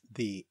sees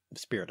the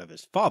spirit of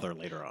his father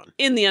later on.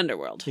 In the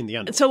underworld.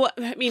 And so,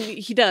 I mean,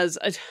 he does.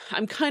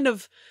 I'm kind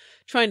of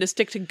trying to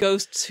stick to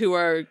ghosts who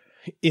are...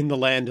 in the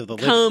land of the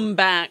living. Come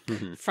back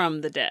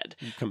from the dead.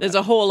 There's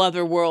a whole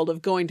other world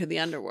of going to the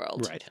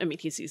underworld. Right. I mean,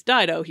 he sees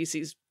Dido, he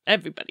sees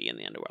everybody in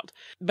the underworld.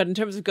 But in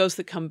terms of ghosts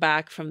that come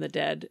back from the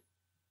dead,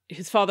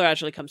 his father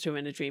actually comes to him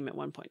in a dream at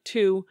one point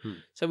too.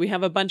 So we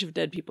have a bunch of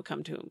dead people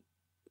come to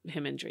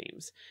him in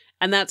dreams.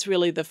 And that's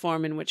really the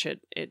form in which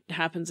it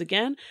happens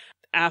again.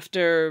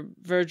 After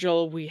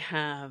Virgil, we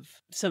have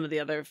some of the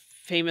other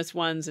famous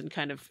ones and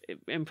kind of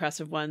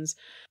impressive ones.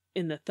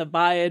 In the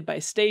Thebaid by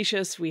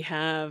Statius, we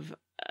have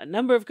a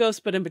number of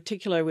ghosts, but in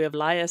particular, we have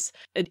Laius,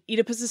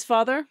 Oedipus's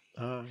father,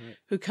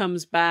 who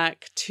comes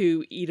back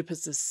to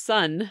Oedipus's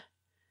son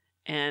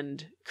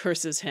and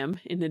curses him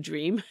in a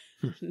dream.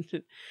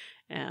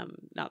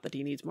 Not that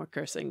he needs more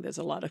cursing. There's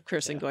a lot of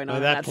cursing going on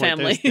in that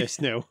family.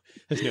 There's no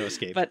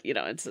escape. But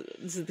it's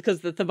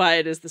because the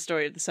Thebaid is the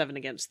story of the seven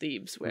against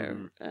Thebes,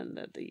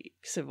 and the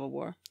civil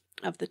war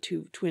of the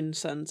two twin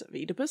sons of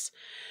Oedipus.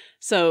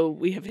 So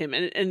we have him,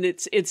 and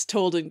it's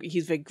told, and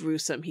he's very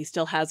gruesome. He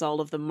still has all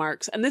of the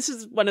marks, and this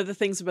is one of the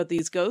things about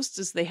these ghosts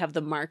is they have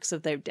the marks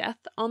of their death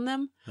on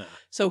them.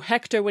 So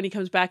Hector, when he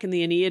comes back in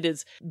the Aeneid,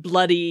 is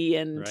bloody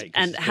and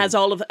has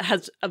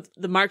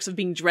the marks of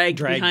being dragged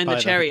behind the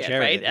chariot,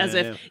 right? As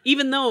if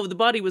even though the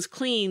body was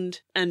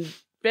cleaned and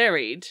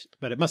buried,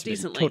 but it must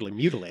have been totally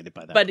mutilated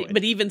by that point.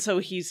 But even so,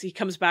 he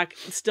comes back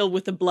still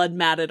with the blood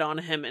matted on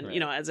him, and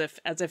as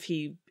if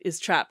he is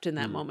trapped in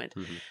that moment.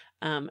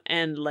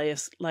 And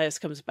Laius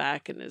comes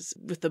back and is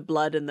with the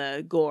blood and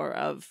the gore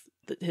of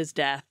his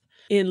death.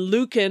 In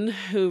Lucan,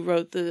 who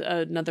wrote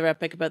another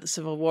epic about the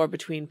civil war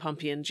between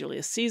Pompey and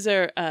Julius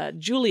Caesar,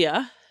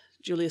 Julius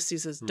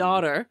Caesar's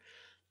daughter,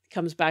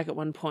 comes back at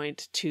one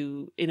point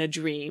in a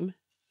dream.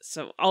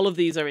 So all of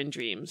these are in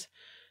dreams.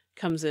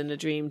 Comes in a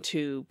dream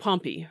to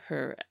Pompey,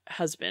 her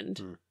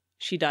husband.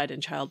 She died in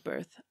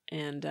childbirth,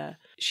 and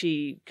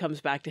she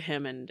comes back to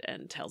him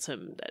and tells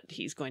him that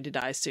he's going to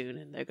die soon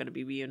and they're going to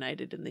be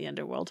reunited in the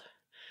underworld,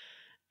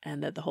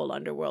 and that the whole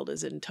underworld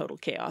is in total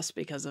chaos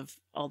because of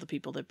all the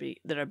people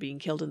that are being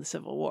killed in the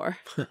Civil War.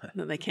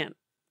 And they can't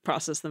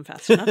process them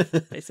fast enough,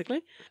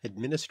 basically.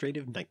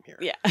 Administrative nightmare.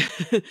 Yeah.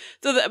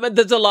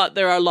 But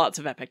there are lots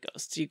of epic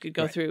ghosts you could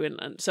go through,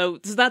 and so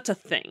that's a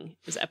thing,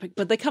 is epic,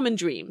 but they come in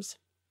dreams.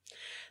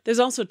 There's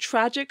also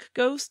tragic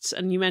ghosts,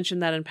 and you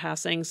mentioned that in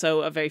passing.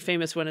 So a very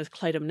famous one is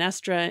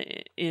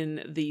Clytemnestra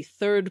in the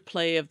third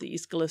play of the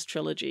Aeschylus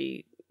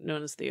trilogy,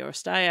 known as the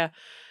Oresteia,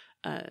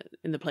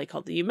 in the play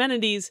called the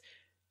Eumenides.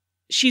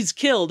 She's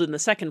killed in the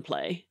second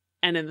play,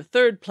 and in the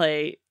third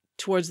play,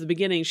 towards the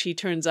beginning, she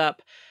turns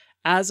up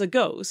as a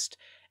ghost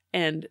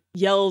and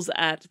yells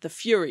at the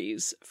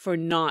Furies for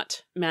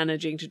not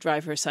managing to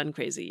drive her son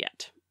crazy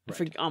yet.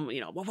 Right.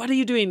 Well, what are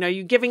you doing? Are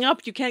you giving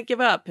up? You can't give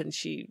up. And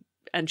she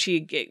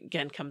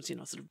again comes,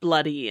 sort of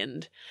bloody.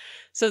 And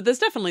so there's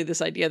definitely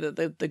this idea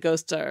that the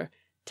ghosts are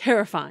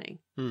terrifying.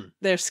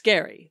 They're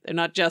scary. They're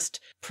not just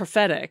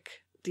prophetic.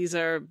 These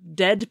are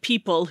dead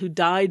people who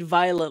died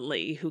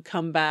violently, who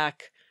come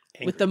back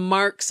angry, with the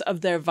marks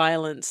of their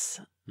violence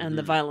and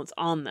the violence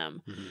on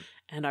them,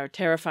 and are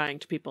terrifying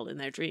to people in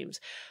their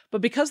dreams.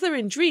 But because they're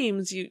in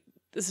dreams,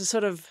 this is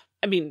sort of,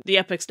 the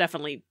epics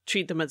definitely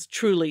treat them as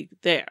truly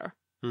there.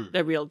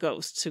 They're real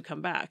ghosts who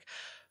come back.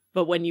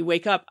 But when you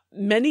wake up,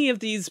 many of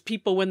these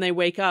people, when they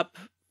wake up,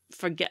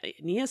 forget.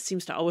 Aeneas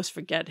seems to always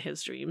forget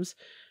his dreams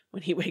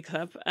when he wakes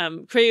up.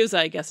 Creusa,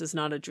 I guess, is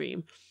not a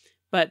dream,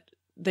 but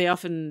they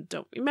often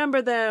don't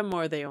remember them,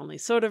 or they only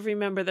sort of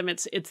remember them.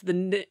 It's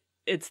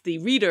the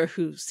reader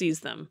who sees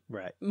them,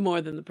 right,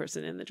 more than the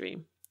person in the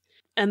dream.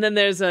 And then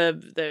there's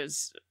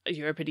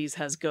Euripides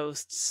has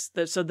ghosts.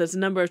 So there's a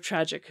number of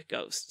tragic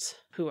ghosts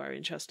who are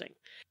interesting.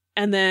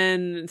 And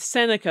then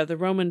Seneca, the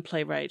Roman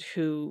playwright,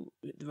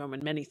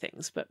 many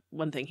things, but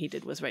one thing he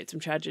did was write some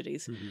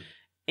tragedies.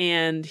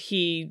 And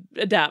he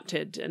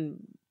adapted and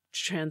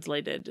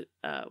translated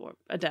or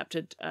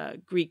adapted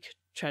Greek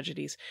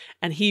tragedies.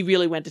 And he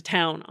really went to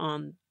town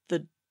on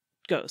the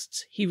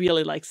ghosts. He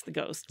really likes the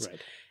ghosts. Right.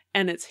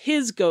 And it's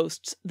his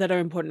ghosts that are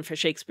important for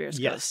Shakespeare's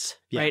ghosts,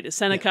 right?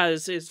 Seneca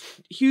is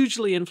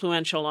hugely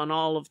influential on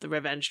all of the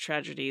revenge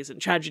tragedies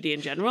and tragedy in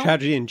general.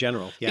 Tragedy in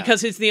general, yeah.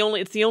 Because it's the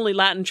only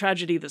Latin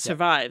tragedy that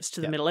survives to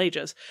the Middle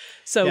Ages.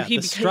 So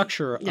the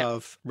structure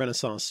of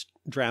Renaissance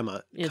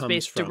drama is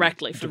based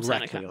directly on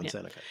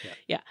Seneca.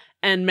 Yeah.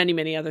 And many,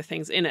 many other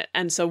things in it.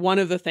 And so one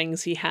of the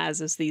things he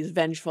has is these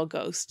vengeful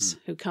ghosts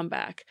who come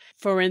back.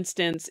 For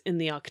instance, in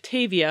the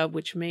Octavia,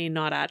 which may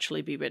not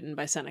actually be written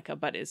by Seneca,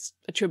 but is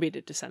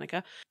attributed to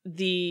Seneca,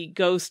 the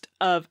ghost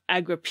of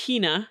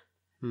Agrippina,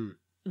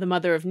 the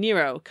mother of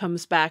Nero,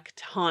 comes back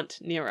to haunt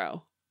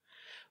Nero.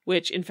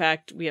 Which, in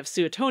fact, we have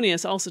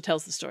Suetonius also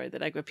tells the story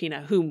that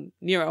Agrippina, whom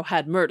Nero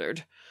had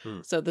murdered.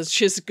 So there's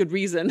just good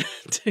reason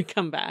to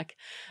come back.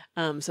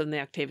 So in the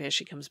Octavia,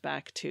 she comes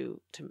back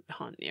to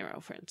haunt Nero,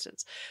 for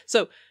instance.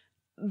 So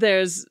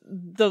there's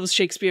those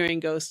Shakespearean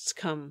ghosts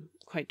come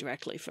quite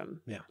directly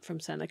from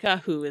Seneca,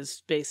 who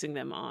is basing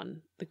them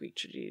on the Greek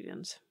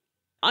tragedians.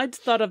 I'd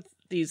thought of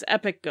these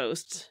epic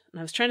ghosts, and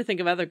I was trying to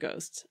think of other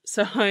ghosts.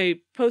 So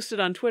I posted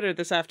on Twitter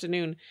this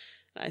afternoon.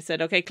 I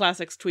said, okay,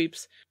 classics,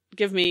 tweeps,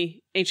 give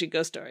me ancient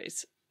ghost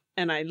stories.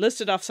 And I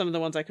listed off some of the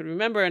ones I could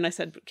remember, and I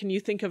said, can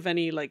you think of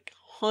any,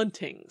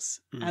 hauntings,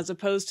 as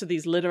opposed to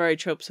these literary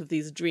tropes of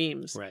these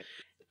dreams? Right.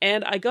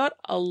 And I got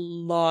a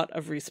lot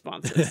of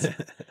responses.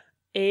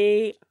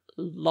 A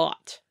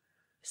lot.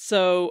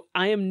 So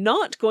I am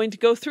not going to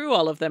go through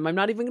all of them. I'm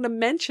not even going to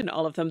mention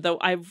all of them, though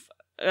I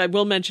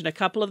will mention a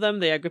couple of them.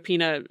 The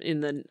Agrippina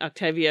in the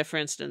Octavia, for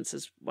instance,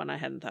 is one I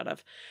hadn't thought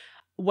of.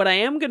 What I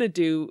am going to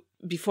do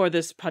before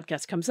this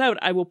podcast comes out,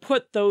 I will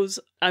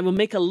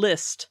make a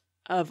list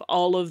of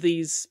all of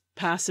these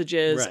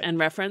passages and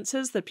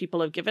references that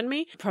people have given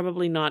me.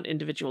 Probably not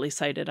individually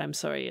cited. I'm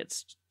sorry,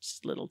 it's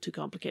just a little too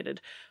complicated.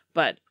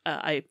 But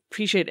I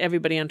appreciate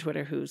everybody on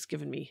Twitter who's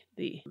given me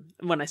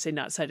when I say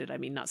not cited, I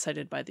mean not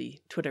cited by the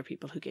Twitter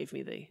people who gave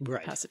me the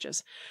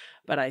passages.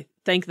 But I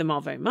thank them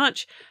all very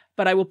much.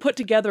 But I will put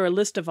together a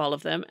list of all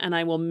of them, and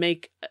I will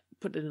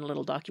put it in a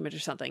little document or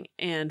something,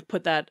 and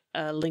put that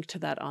link to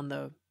that on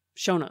the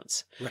show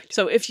notes. Right.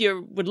 So if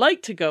you would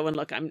like to go and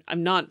look,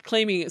 I'm not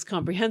claiming it's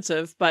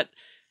comprehensive, but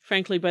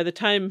frankly, by the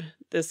time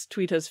this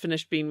tweet has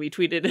finished being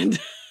retweeted and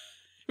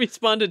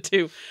responded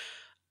to,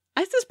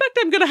 I suspect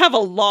I'm going to have a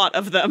lot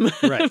of them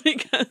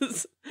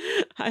because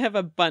I have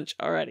a bunch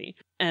already.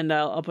 And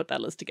I'll put that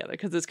list together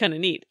because it's kind of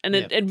neat. And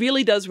it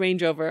really does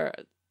range over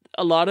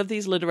a lot of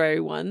these literary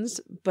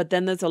ones, but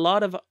then there's a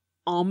lot of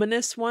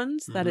ominous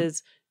ones, that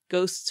is,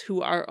 ghosts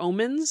who are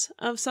omens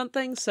of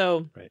something.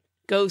 So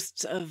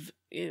ghosts of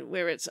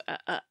where it's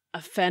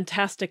a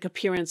fantastic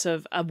appearance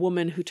of a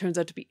woman who turns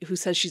out to be, who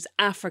says she's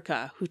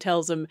Africa, who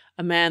tells a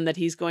man that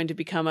he's going to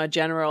become a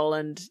general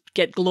and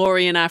get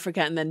glory in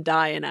Africa and then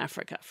die in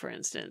Africa, for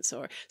instance.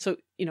 Or so,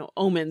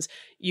 omens.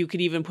 You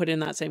could even put in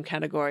that same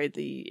category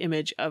the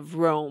image of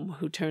Rome,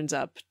 who turns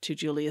up to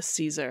Julius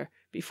Caesar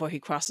before he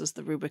crosses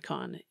the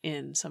Rubicon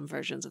in some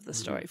versions of the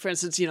story. For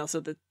instance, so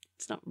that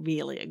it's not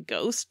really a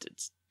ghost,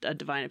 it's a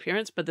divine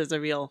appearance, but there's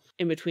a real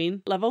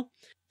in-between level.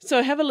 So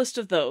I have a list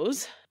of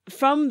those.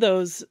 From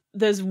those,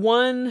 there's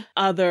one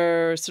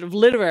other sort of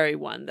literary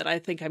one that I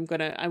think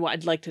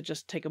I'd like to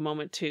just take a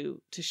moment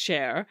to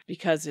share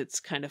because it's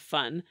kind of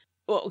fun.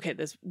 Well, okay,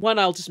 there's one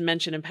I'll just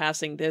mention in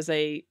passing. There's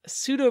a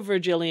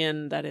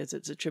pseudo-Virgilian, that is,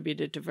 it's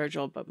attributed to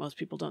Virgil, but most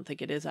people don't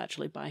think it is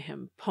actually by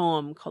him,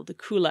 poem called the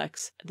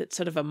Culex, that's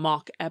sort of a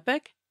mock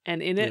epic.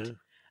 And in it,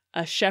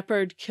 a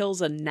shepherd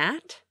kills a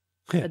gnat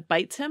that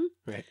bites him,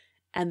 right.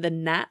 And the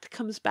gnat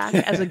comes back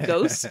as a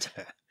ghost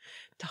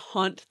to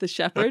haunt the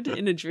shepherd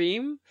in a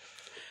dream.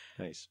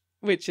 Nice.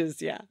 Which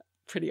is,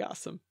 pretty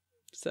awesome.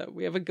 So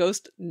we have a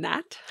ghost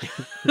gnat.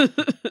 And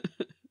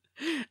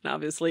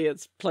obviously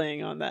it's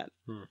playing on that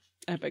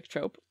epic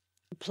trope.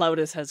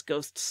 Plautus has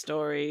ghost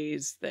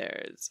stories.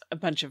 There's a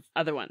bunch of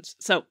other ones.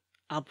 So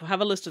I'll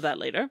have a list of that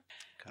later.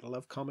 Gotta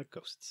love comic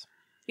ghosts.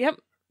 Yep.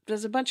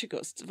 There's a bunch of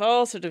ghosts of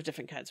all sorts of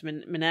different kinds.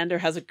 Menander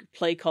has a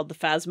play called The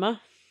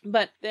Phasma.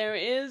 But there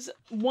is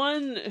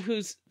one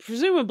who's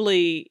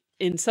presumably,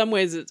 in some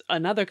ways, it's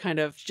another kind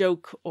of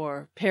joke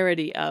or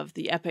parody of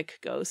the epic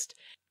ghost.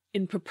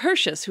 In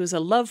Propertius, who is a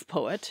love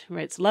poet, who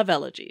writes love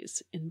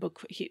elegies,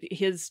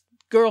 his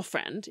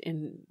girlfriend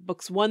in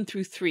books 1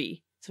 through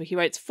 3. So he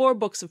writes 4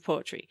 books of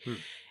poetry.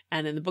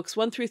 And in the books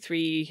 1 through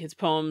 3, his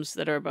poems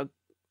that are about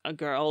a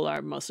girl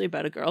are mostly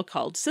about a girl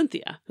called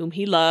Cynthia, whom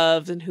he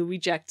loves and who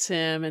rejects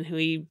him and who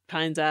he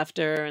pines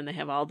after. And they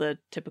have all the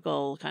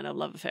typical kind of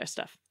love affair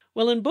stuff.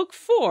 Well, in book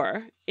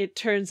 4, it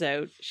turns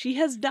out she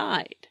has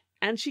died.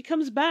 And she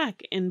comes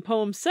back in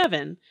poem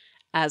 7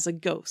 as a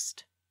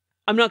ghost.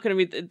 I'm not going to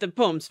read the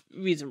poem's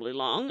reasonably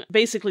long.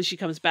 Basically, she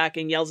comes back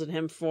and yells at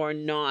him for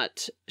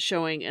not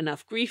showing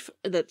enough grief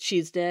that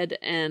she's dead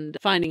and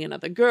finding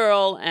another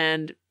girl.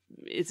 And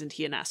isn't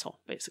he an asshole,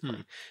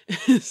 basically?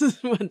 This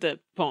is what the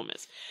poem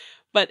is.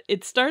 But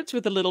it starts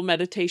with a little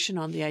meditation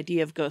on the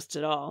idea of ghosts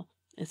at all.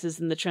 This is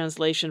in the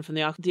translation from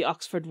the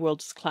Oxford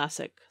World's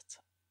Classics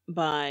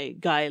by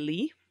Guy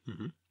Lee.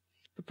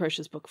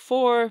 Propertius Book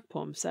 4,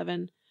 Poem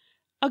 7.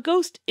 A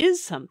ghost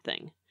is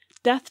something.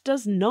 Death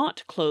does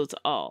not close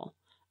all.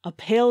 A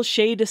pale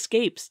shade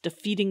escapes,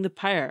 defeating the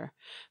pyre.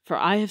 For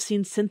I have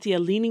seen Cynthia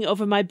leaning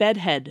over my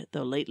bedhead,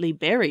 though lately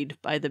buried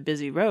by the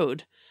busy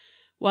road.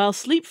 While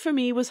sleep for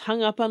me was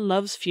hung up on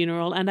love's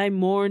funeral, and I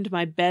mourned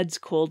my bed's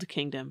cold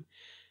kingdom.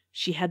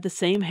 She had the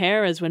same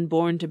hair as when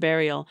born to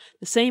burial,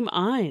 the same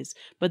eyes,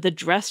 but the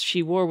dress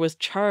she wore was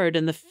charred,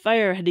 and the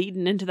fire had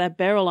eaten into that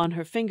beryl on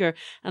her finger,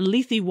 and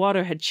lethe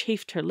water had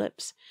chafed her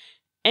lips.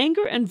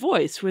 Anger and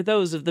voice were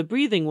those of the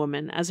breathing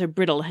woman as her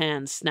brittle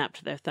hands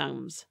snapped their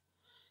thumbs.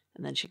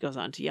 And then she goes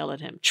on to yell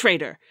at him,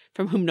 "Traitor,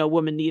 from whom no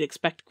woman need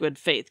expect good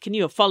faith. Can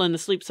you have fallen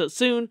asleep so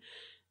soon?"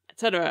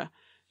 Etc.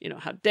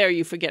 How dare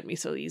you forget me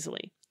so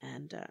easily?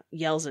 And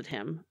yells at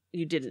him,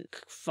 "You didn't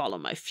follow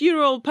my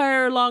funeral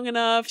pyre long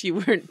enough.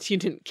 You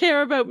didn't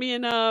care about me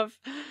enough.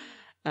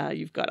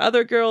 You've got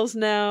other girls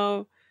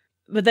now."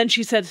 But then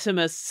she sets him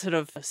a sort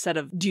of a set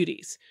of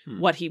duties,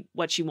 what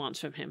she wants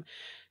from him.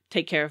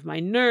 Take care of my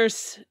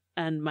nurse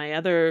and my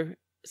other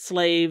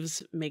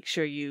slaves. Make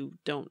sure you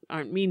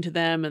aren't mean to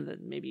them, and then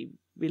maybe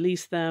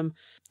release them.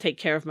 Take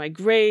care of my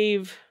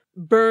grave.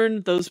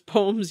 Burn those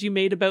poems you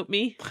made about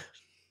me.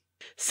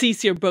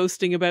 Cease your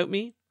boasting about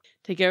me.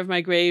 Take care of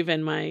my grave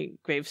and my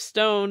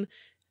gravestone.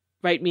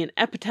 Write me an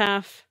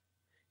epitaph.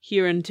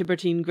 Here in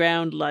Tiburtine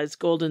ground lies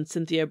golden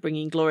Cynthia,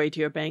 bringing glory to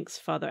your banks,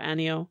 Father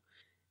Annio.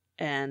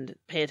 And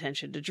pay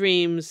attention to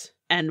dreams.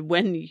 And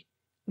when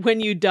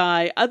you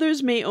die,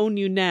 others may own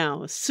you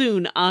now.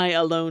 Soon I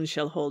alone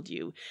shall hold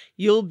you.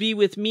 You'll be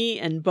with me,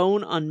 and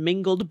bone on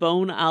mingled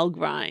bone I'll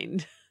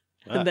grind.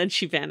 And then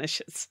she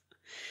vanishes.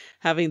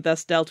 Having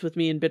thus dealt with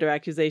me in bitter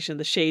accusation,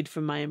 the shade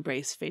from my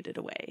embrace faded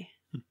away.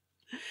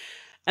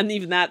 And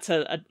even that's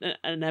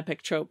an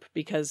epic trope,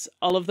 because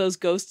all of those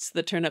ghosts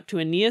that turn up to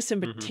Aeneas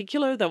in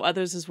particular, though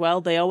others as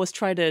well, the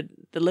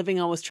living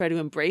always try to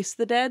embrace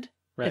the dead.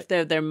 Right. If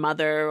they're their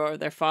mother or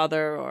their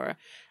father,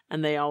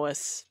 and they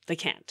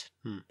can't.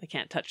 They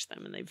can't touch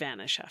them, and they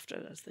vanish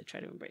after as they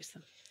try to embrace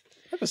them.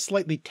 I have a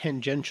slightly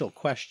tangential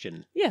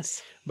question.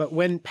 Yes. But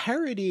when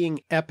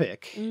parodying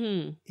epic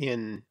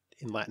in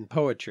Latin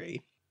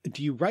poetry,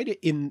 do you write it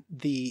in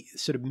the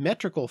sort of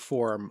metrical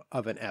form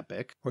of an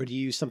epic, or do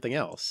you use something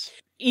else?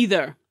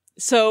 Either.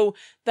 So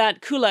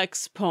that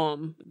Culex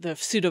poem, the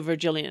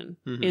pseudo-Virgilian,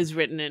 is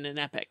written in an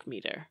epic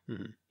meter,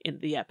 in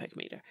the epic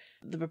meter.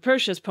 The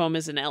Propertius poem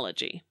is an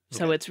elegy,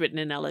 so it's written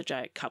in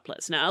elegiac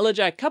couplets. Now,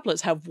 elegiac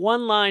couplets have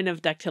one line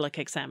of dactylic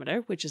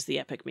hexameter, which is the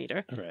epic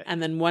meter,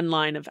 and then one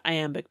line of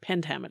iambic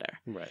pentameter.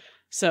 Right.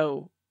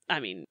 So,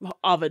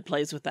 Ovid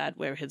plays with that,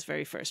 where his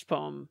very first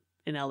poem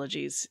in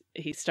Elegies,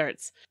 he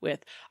starts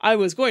with, I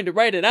was going to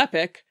write an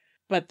epic,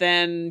 but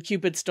then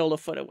Cupid stole a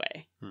foot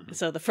away. Mhm.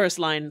 So the first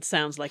line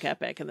sounds like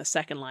epic, and the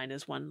second line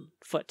is 1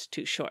 foot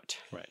too short.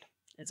 Right.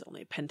 It's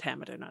only a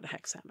pentameter, not a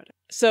hexameter.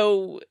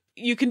 So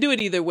you can do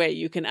it either way.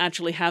 You can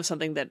actually have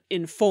something that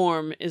in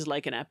form is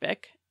like an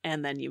epic,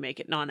 and then you make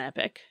it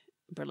non-epic,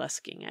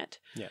 burlesquing it.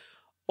 Yeah.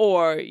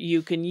 Or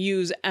you can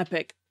use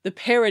epic. The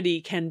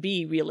parody can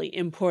be really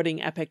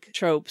importing epic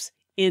tropes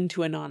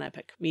into a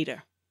non-epic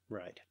meter.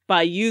 Right.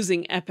 By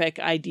using epic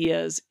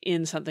ideas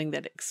in something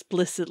that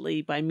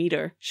explicitly by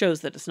meter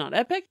shows that it's not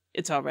epic,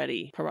 it's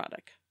already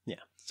parodic.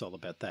 Yeah. It's all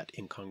about that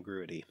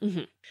incongruity.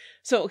 Mm-hmm.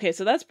 So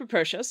that's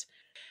Propertius.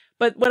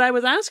 But what I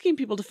was asking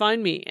people to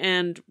find me,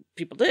 and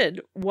people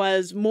did,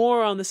 was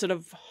more on the sort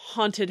of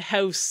haunted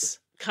house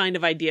kind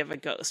of idea of a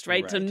ghost,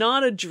 right? So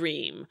not a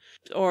dream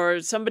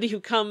or somebody who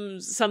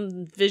comes,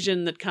 some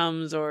vision that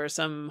comes or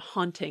some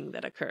haunting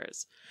that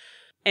occurs.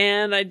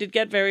 And I did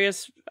get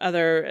various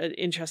other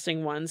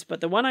interesting ones, but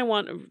the one I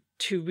want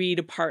to read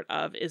a part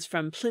of is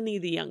from Pliny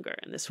the Younger.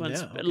 And this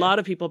one's, a lot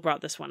of people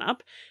brought this one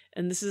up.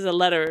 And this is a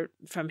letter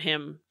from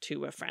him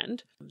to a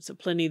friend. So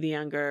Pliny the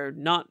Younger,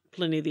 not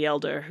Pliny the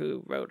Elder,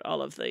 who wrote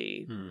all of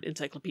the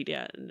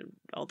encyclopedia and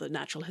all the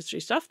natural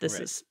history stuff. This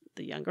is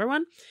the younger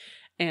one.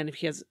 And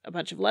he has a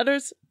bunch of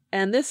letters.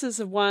 And this is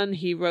the one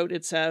he wrote.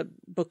 It's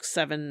book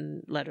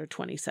 7, letter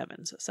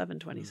 27. So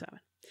 727.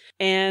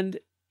 And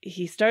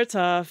he starts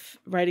off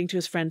writing to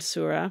his friend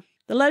Sura.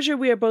 The leisure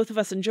we are both of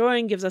us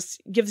enjoying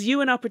gives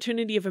you an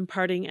opportunity of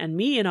imparting and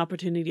me an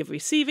opportunity of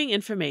receiving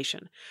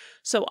information.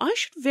 So I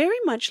should very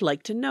much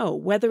like to know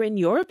whether in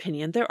your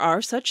opinion there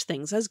are such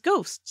things as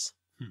ghosts.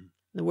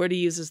 The word he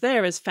uses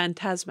there is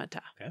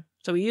phantasmata. Okay.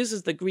 So he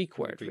uses the Greek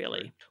word,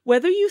 really.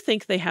 Whether you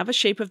think they have a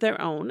shape of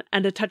their own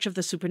and a touch of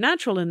the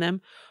supernatural in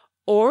them,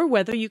 or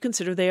whether you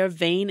consider they are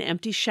vain,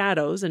 empty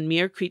shadows and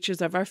mere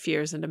creatures of our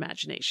fears and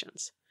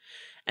imaginations.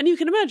 And you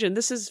can imagine,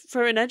 this is,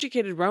 for an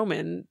educated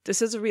Roman,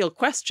 this is a real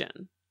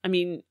question. I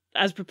mean,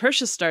 as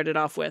Propertius started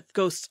off with,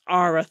 ghosts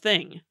are a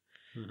thing.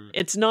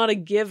 It's not a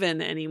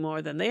given any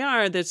more than they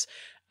are.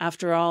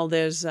 After all,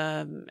 there's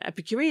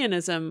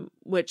Epicureanism,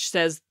 which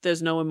says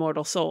there's no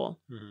immortal soul.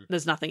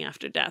 There's nothing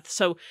after death.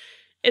 So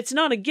it's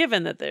not a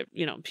given that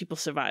people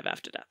survive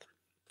after death.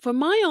 For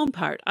my own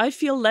part, I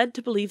feel led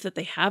to believe that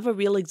they have a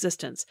real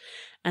existence,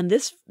 and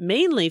this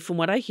mainly from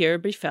what I hear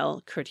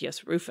befell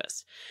Curtius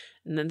Rufus.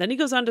 And then he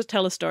goes on to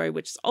tell a story,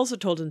 which is also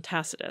told in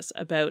Tacitus,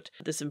 about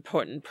this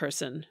important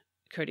person,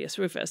 Curtius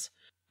Rufus.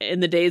 In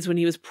the days when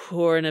he was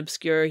poor and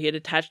obscure, he had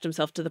attached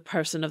himself to the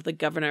person of the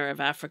governor of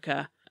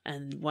Africa.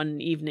 And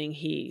one evening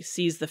he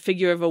sees the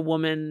figure of a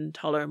woman,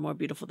 taller and more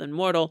beautiful than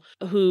mortal,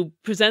 who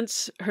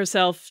presents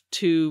herself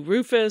to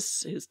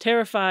Rufus, who's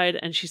terrified,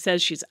 and she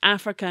says she's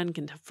Africa and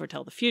can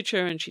foretell the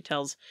future, and she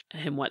tells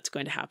him what's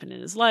going to happen in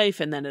his life,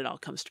 and then it all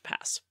comes to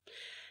pass.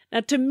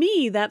 Now, to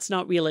me, that's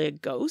not really a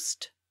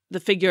ghost. The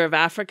figure of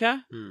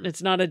Africa,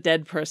 it's not a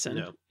dead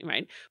person,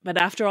 right?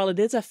 But after all, it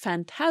is a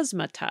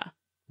phantasmata.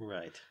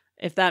 Right.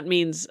 If that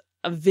means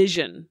a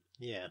vision.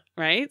 Yeah.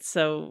 Right?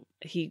 So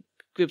he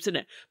groups it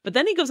in. But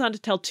then he goes on to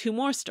tell 2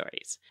 more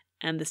stories.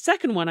 And the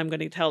second one I'm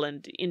going to tell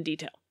in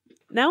detail.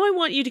 Now I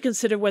want you to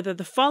consider whether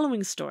the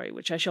following story,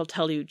 which I shall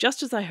tell you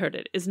just as I heard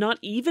it, is not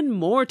even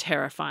more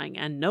terrifying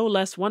and no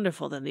less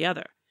wonderful than the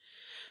other.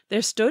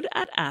 There stood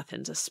at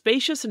Athens a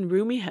spacious and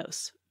roomy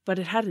house, but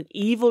it had an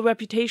evil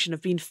reputation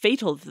of being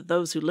fatal to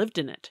those who lived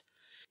in it.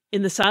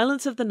 In the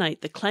silence of the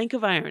night, the clank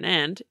of iron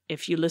and,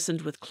 if you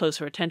listened with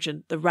closer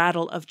attention, the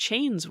rattle of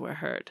chains were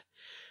heard,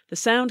 the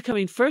sound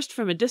coming first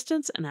from a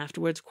distance and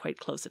afterwards quite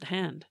close at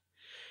hand.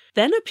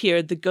 Then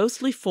appeared the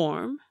ghostly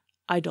form,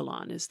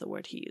 eidolon is the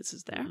word he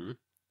uses there,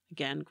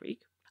 again Greek,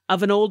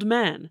 of an old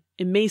man,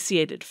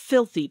 emaciated,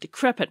 filthy,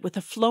 decrepit, with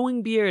a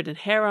flowing beard and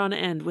hair on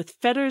end, with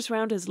fetters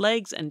round his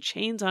legs and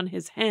chains on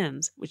his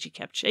hands, which he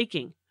kept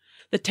shaking.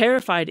 The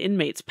terrified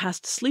inmates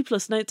passed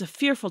sleepless nights of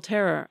fearful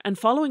terror, and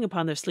following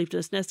upon their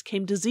sleeplessness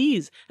came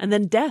disease, and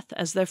then death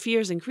as their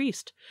fears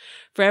increased.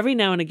 For every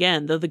now and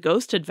again, though the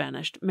ghost had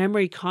vanished,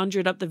 memory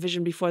conjured up the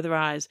vision before their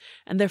eyes,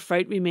 and their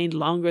fright remained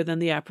longer than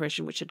the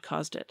apparition which had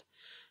caused it.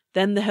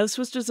 Then the house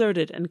was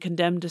deserted and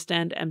condemned to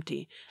stand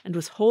empty, and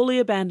was wholly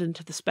abandoned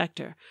to the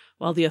spectre,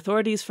 while the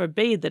authorities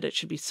forbade that it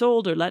should be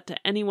sold or let to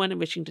anyone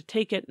wishing to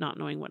take it, not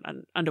knowing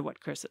under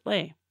what curse it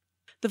lay.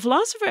 The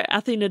philosopher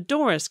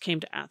Athenodorus came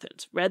to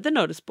Athens, read the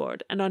notice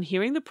board, and on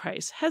hearing the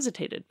price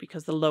hesitated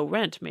because the low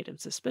rent made him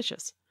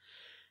suspicious.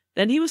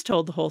 Then he was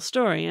told the whole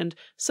story, and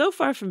so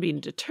far from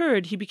being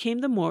deterred, he became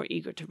the more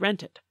eager to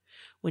rent it.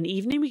 When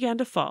evening began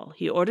to fall,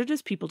 he ordered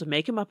his people to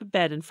make him up a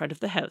bed in front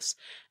of the house,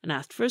 and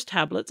asked for his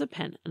tablets, a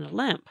pen, and a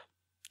lamp.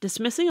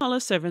 Dismissing all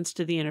his servants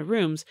to the inner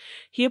rooms,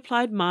 he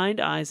applied mind,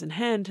 eyes, and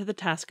hand to the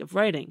task of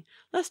writing,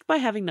 lest by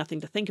having nothing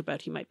to think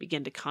about he might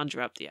begin to conjure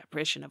up the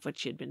apparition of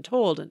which he had been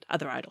told and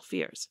other idle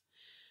fears.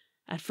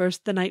 At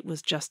first the night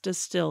was just as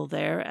still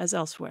there as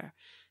elsewhere.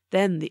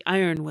 Then the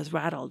iron was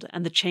rattled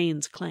and the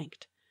chains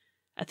clanked.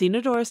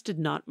 Athenodorus did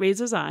not raise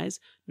his eyes,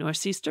 nor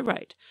cease to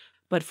write,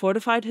 but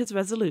fortified his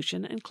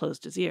resolution and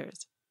closed his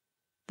ears.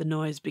 The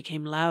noise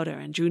became louder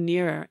and drew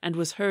nearer, and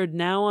was heard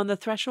now on the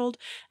threshold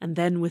and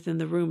then within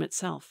the room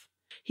itself.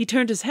 He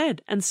turned his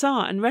head and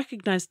saw and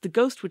recognized the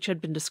ghost which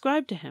had been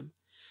described to him.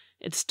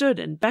 It stood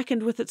and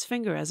beckoned with its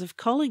finger as if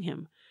calling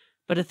him,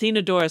 but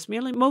Athenodorus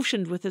merely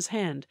motioned with his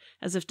hand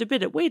as if to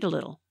bid it wait a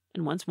little,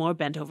 and once more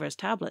bent over his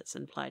tablets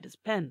and plied his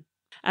pen.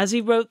 As he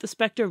wrote, the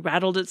spectre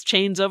rattled its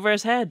chains over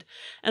his head,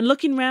 and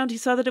looking round he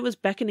saw that it was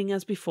beckoning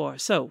as before,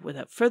 so,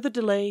 without further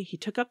delay, he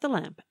took up the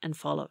lamp and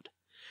followed.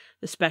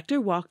 The spectre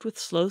walked with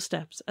slow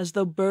steps, as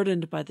though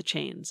burdened by the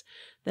chains.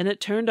 Then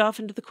it turned off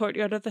into the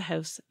courtyard of the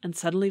house, and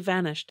suddenly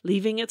vanished,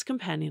 leaving its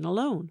companion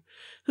alone,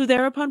 who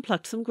thereupon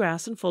plucked some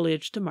grass and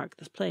foliage to mark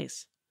the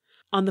place.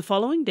 On the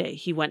following day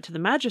he went to the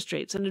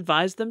magistrates and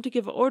advised them to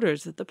give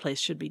orders that the place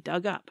should be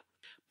dug up.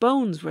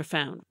 Bones were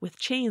found, with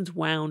chains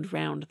wound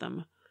round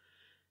them.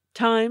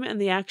 Time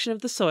and the action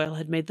of the soil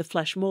had made the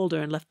flesh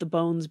moulder and left the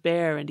bones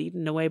bare and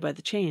eaten away by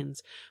the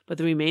chains, but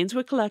the remains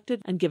were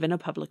collected and given a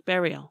public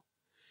burial.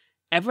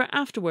 Ever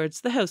afterwards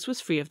the house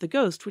was free of the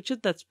ghost, which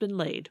had thus been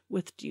laid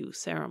with due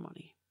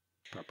ceremony.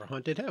 Proper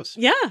haunted house.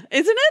 Yeah,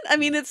 isn't it? I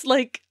mean, it's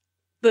like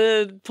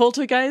the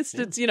poltergeist,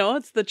 it's,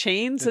 it's the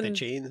chains and the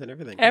chains and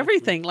everything.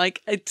 Everything.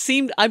 Like, it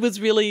seemed, I was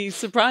really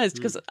surprised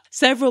because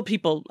several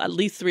people, at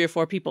least 3 or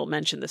 4 people,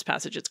 mentioned this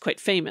passage. It's quite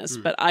famous,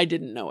 but I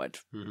didn't know it.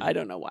 I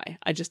don't know why.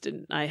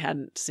 I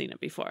hadn't seen it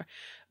before.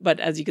 But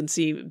as you can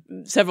see,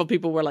 several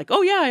people were like,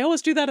 oh yeah, I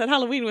always do that at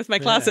Halloween with my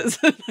classes.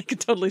 I could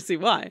totally see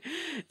why.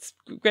 It's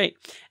great.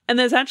 And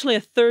there's actually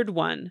a third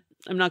one.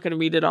 I'm not going to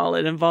read it all.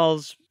 It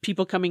involves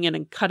people coming in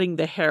and cutting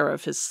the hair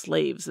of his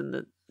slaves in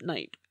the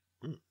night.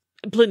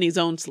 Pliny's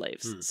own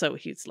slaves. So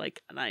he's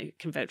like, and I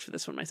can vouch for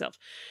this one myself.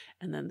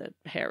 And then the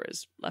hair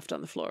is left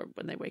on the floor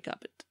when they wake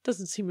up. It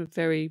doesn't seem a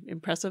very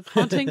impressive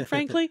haunting,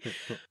 frankly.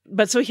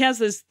 But so he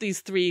has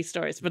these 3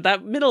 stories. But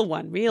that middle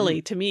one,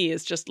 really, to me,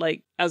 is just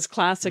like as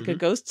classic a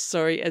ghost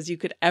story as you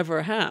could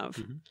ever have.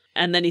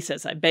 And then he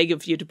says, I beg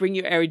of you to bring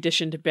your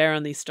erudition to bear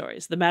on these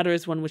stories. The matter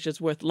is one which is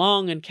worth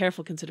long and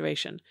careful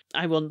consideration.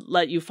 I will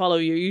let you follow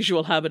your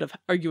usual habit of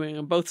arguing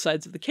on both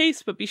sides of the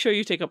case, but be sure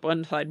you take up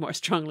one side more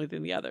strongly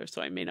than the other,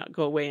 so I may not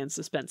go away in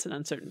suspense and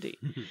uncertainty.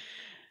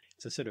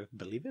 So sort of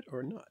believe it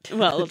or not?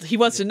 Well, he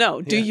wants to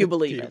know, do you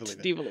believe it?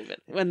 Do you believe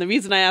it? And the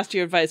reason I asked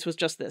your advice was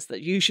just this,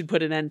 that you should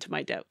put an end to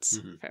my doubts.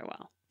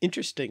 Farewell.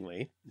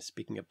 Interestingly,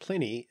 speaking of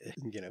Pliny,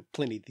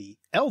 Pliny the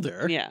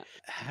Elder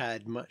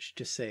had much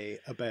to say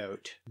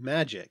about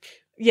magic.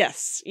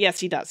 Yes,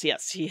 he does.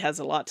 Yes, he has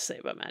a lot to say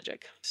about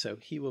magic. So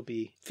he will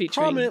be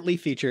prominently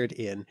featured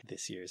in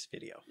this year's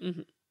video.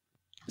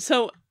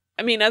 So,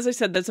 I mean, as I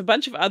said, there's a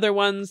bunch of other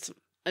ones.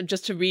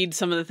 Just to read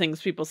some of the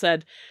things people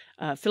said,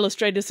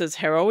 Philostratus'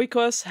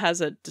 Heroicus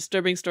has a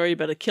disturbing story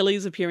about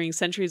Achilles appearing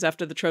centuries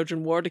after the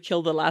Trojan War to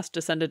kill the last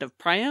descendant of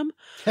Priam.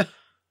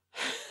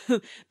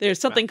 There's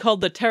something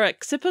called the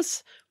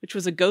Pteraxippus, which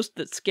was a ghost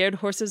that scared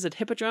horses at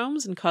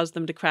hippodromes and caused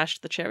them to crash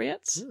the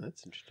chariots. Oh,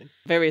 that's interesting.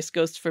 Various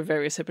ghosts for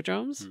various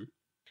hippodromes.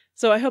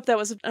 So I hope that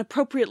was an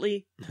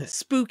appropriately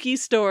spooky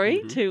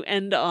story to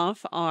end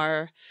off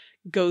our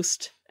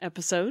ghost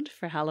episode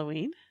for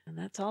Halloween. And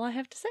that's all I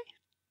have to say.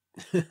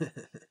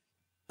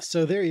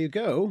 So there you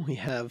go. We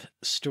have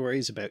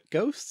stories about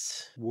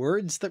ghosts,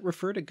 words that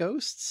refer to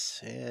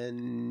ghosts,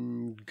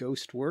 and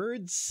ghost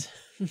words.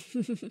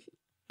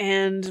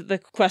 And the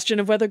question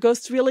of whether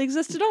ghosts really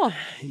exist at all.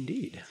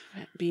 Indeed.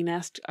 Being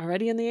asked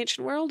already in the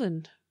ancient world,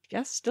 and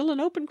yes, still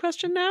an open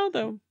question now,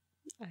 though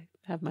I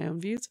have my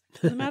own views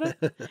on the matter.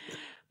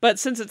 But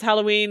since it's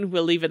Halloween,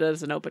 we'll leave it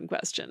as an open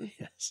question.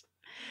 Yes.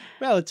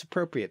 Well, it's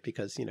appropriate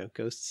because,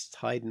 ghosts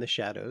hide in the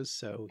shadows,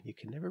 so you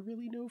can never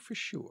really know for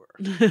sure.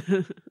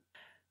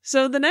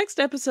 So the next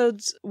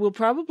episodes will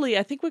probably,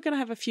 I think we're going to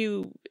have a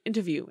few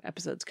interview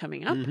episodes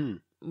coming up.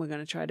 We're going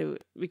to try to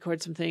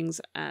record some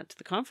things at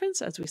the conference,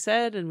 as we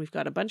said, and we've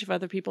got a bunch of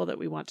other people that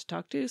we want to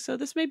talk to. So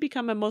this may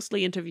become a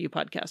mostly interview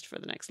podcast for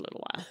the next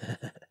little while.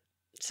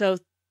 So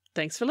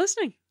thanks for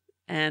listening,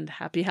 and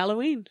happy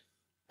Halloween.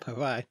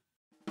 Bye-bye.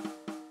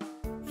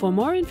 For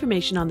more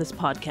information on this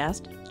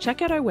podcast,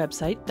 check out our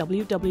website,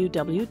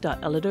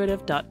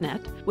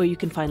 www.alliterative.net, where you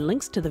can find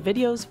links to the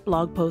videos,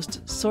 blog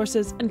posts,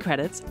 sources, and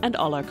credits, and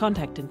all our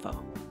contact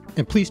info.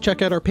 And please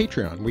check out our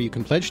Patreon, where you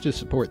can pledge to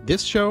support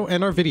this show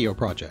and our video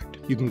project.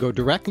 You can go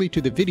directly to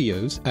the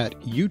videos at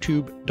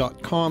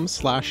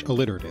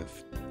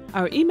youtube.com/alliterative.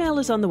 Our email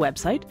is on the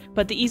website,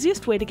 but the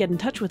easiest way to get in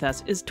touch with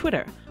us is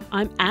Twitter.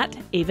 I'm at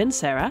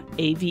Avensarah,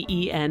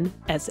 AVENSARAH.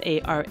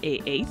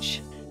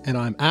 And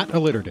I'm at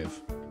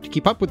Alliterative. To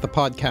keep up with the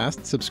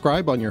podcast,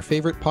 subscribe on your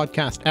favorite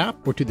podcast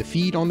app or to the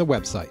feed on the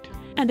website.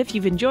 And if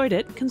you've enjoyed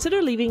it,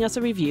 consider leaving us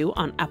a review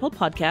on Apple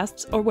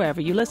Podcasts or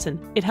wherever you listen.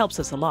 It helps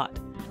us a lot.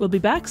 We'll be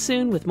back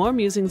soon with more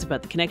musings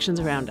about the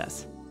connections around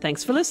us.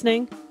 Thanks for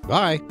listening.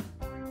 Bye.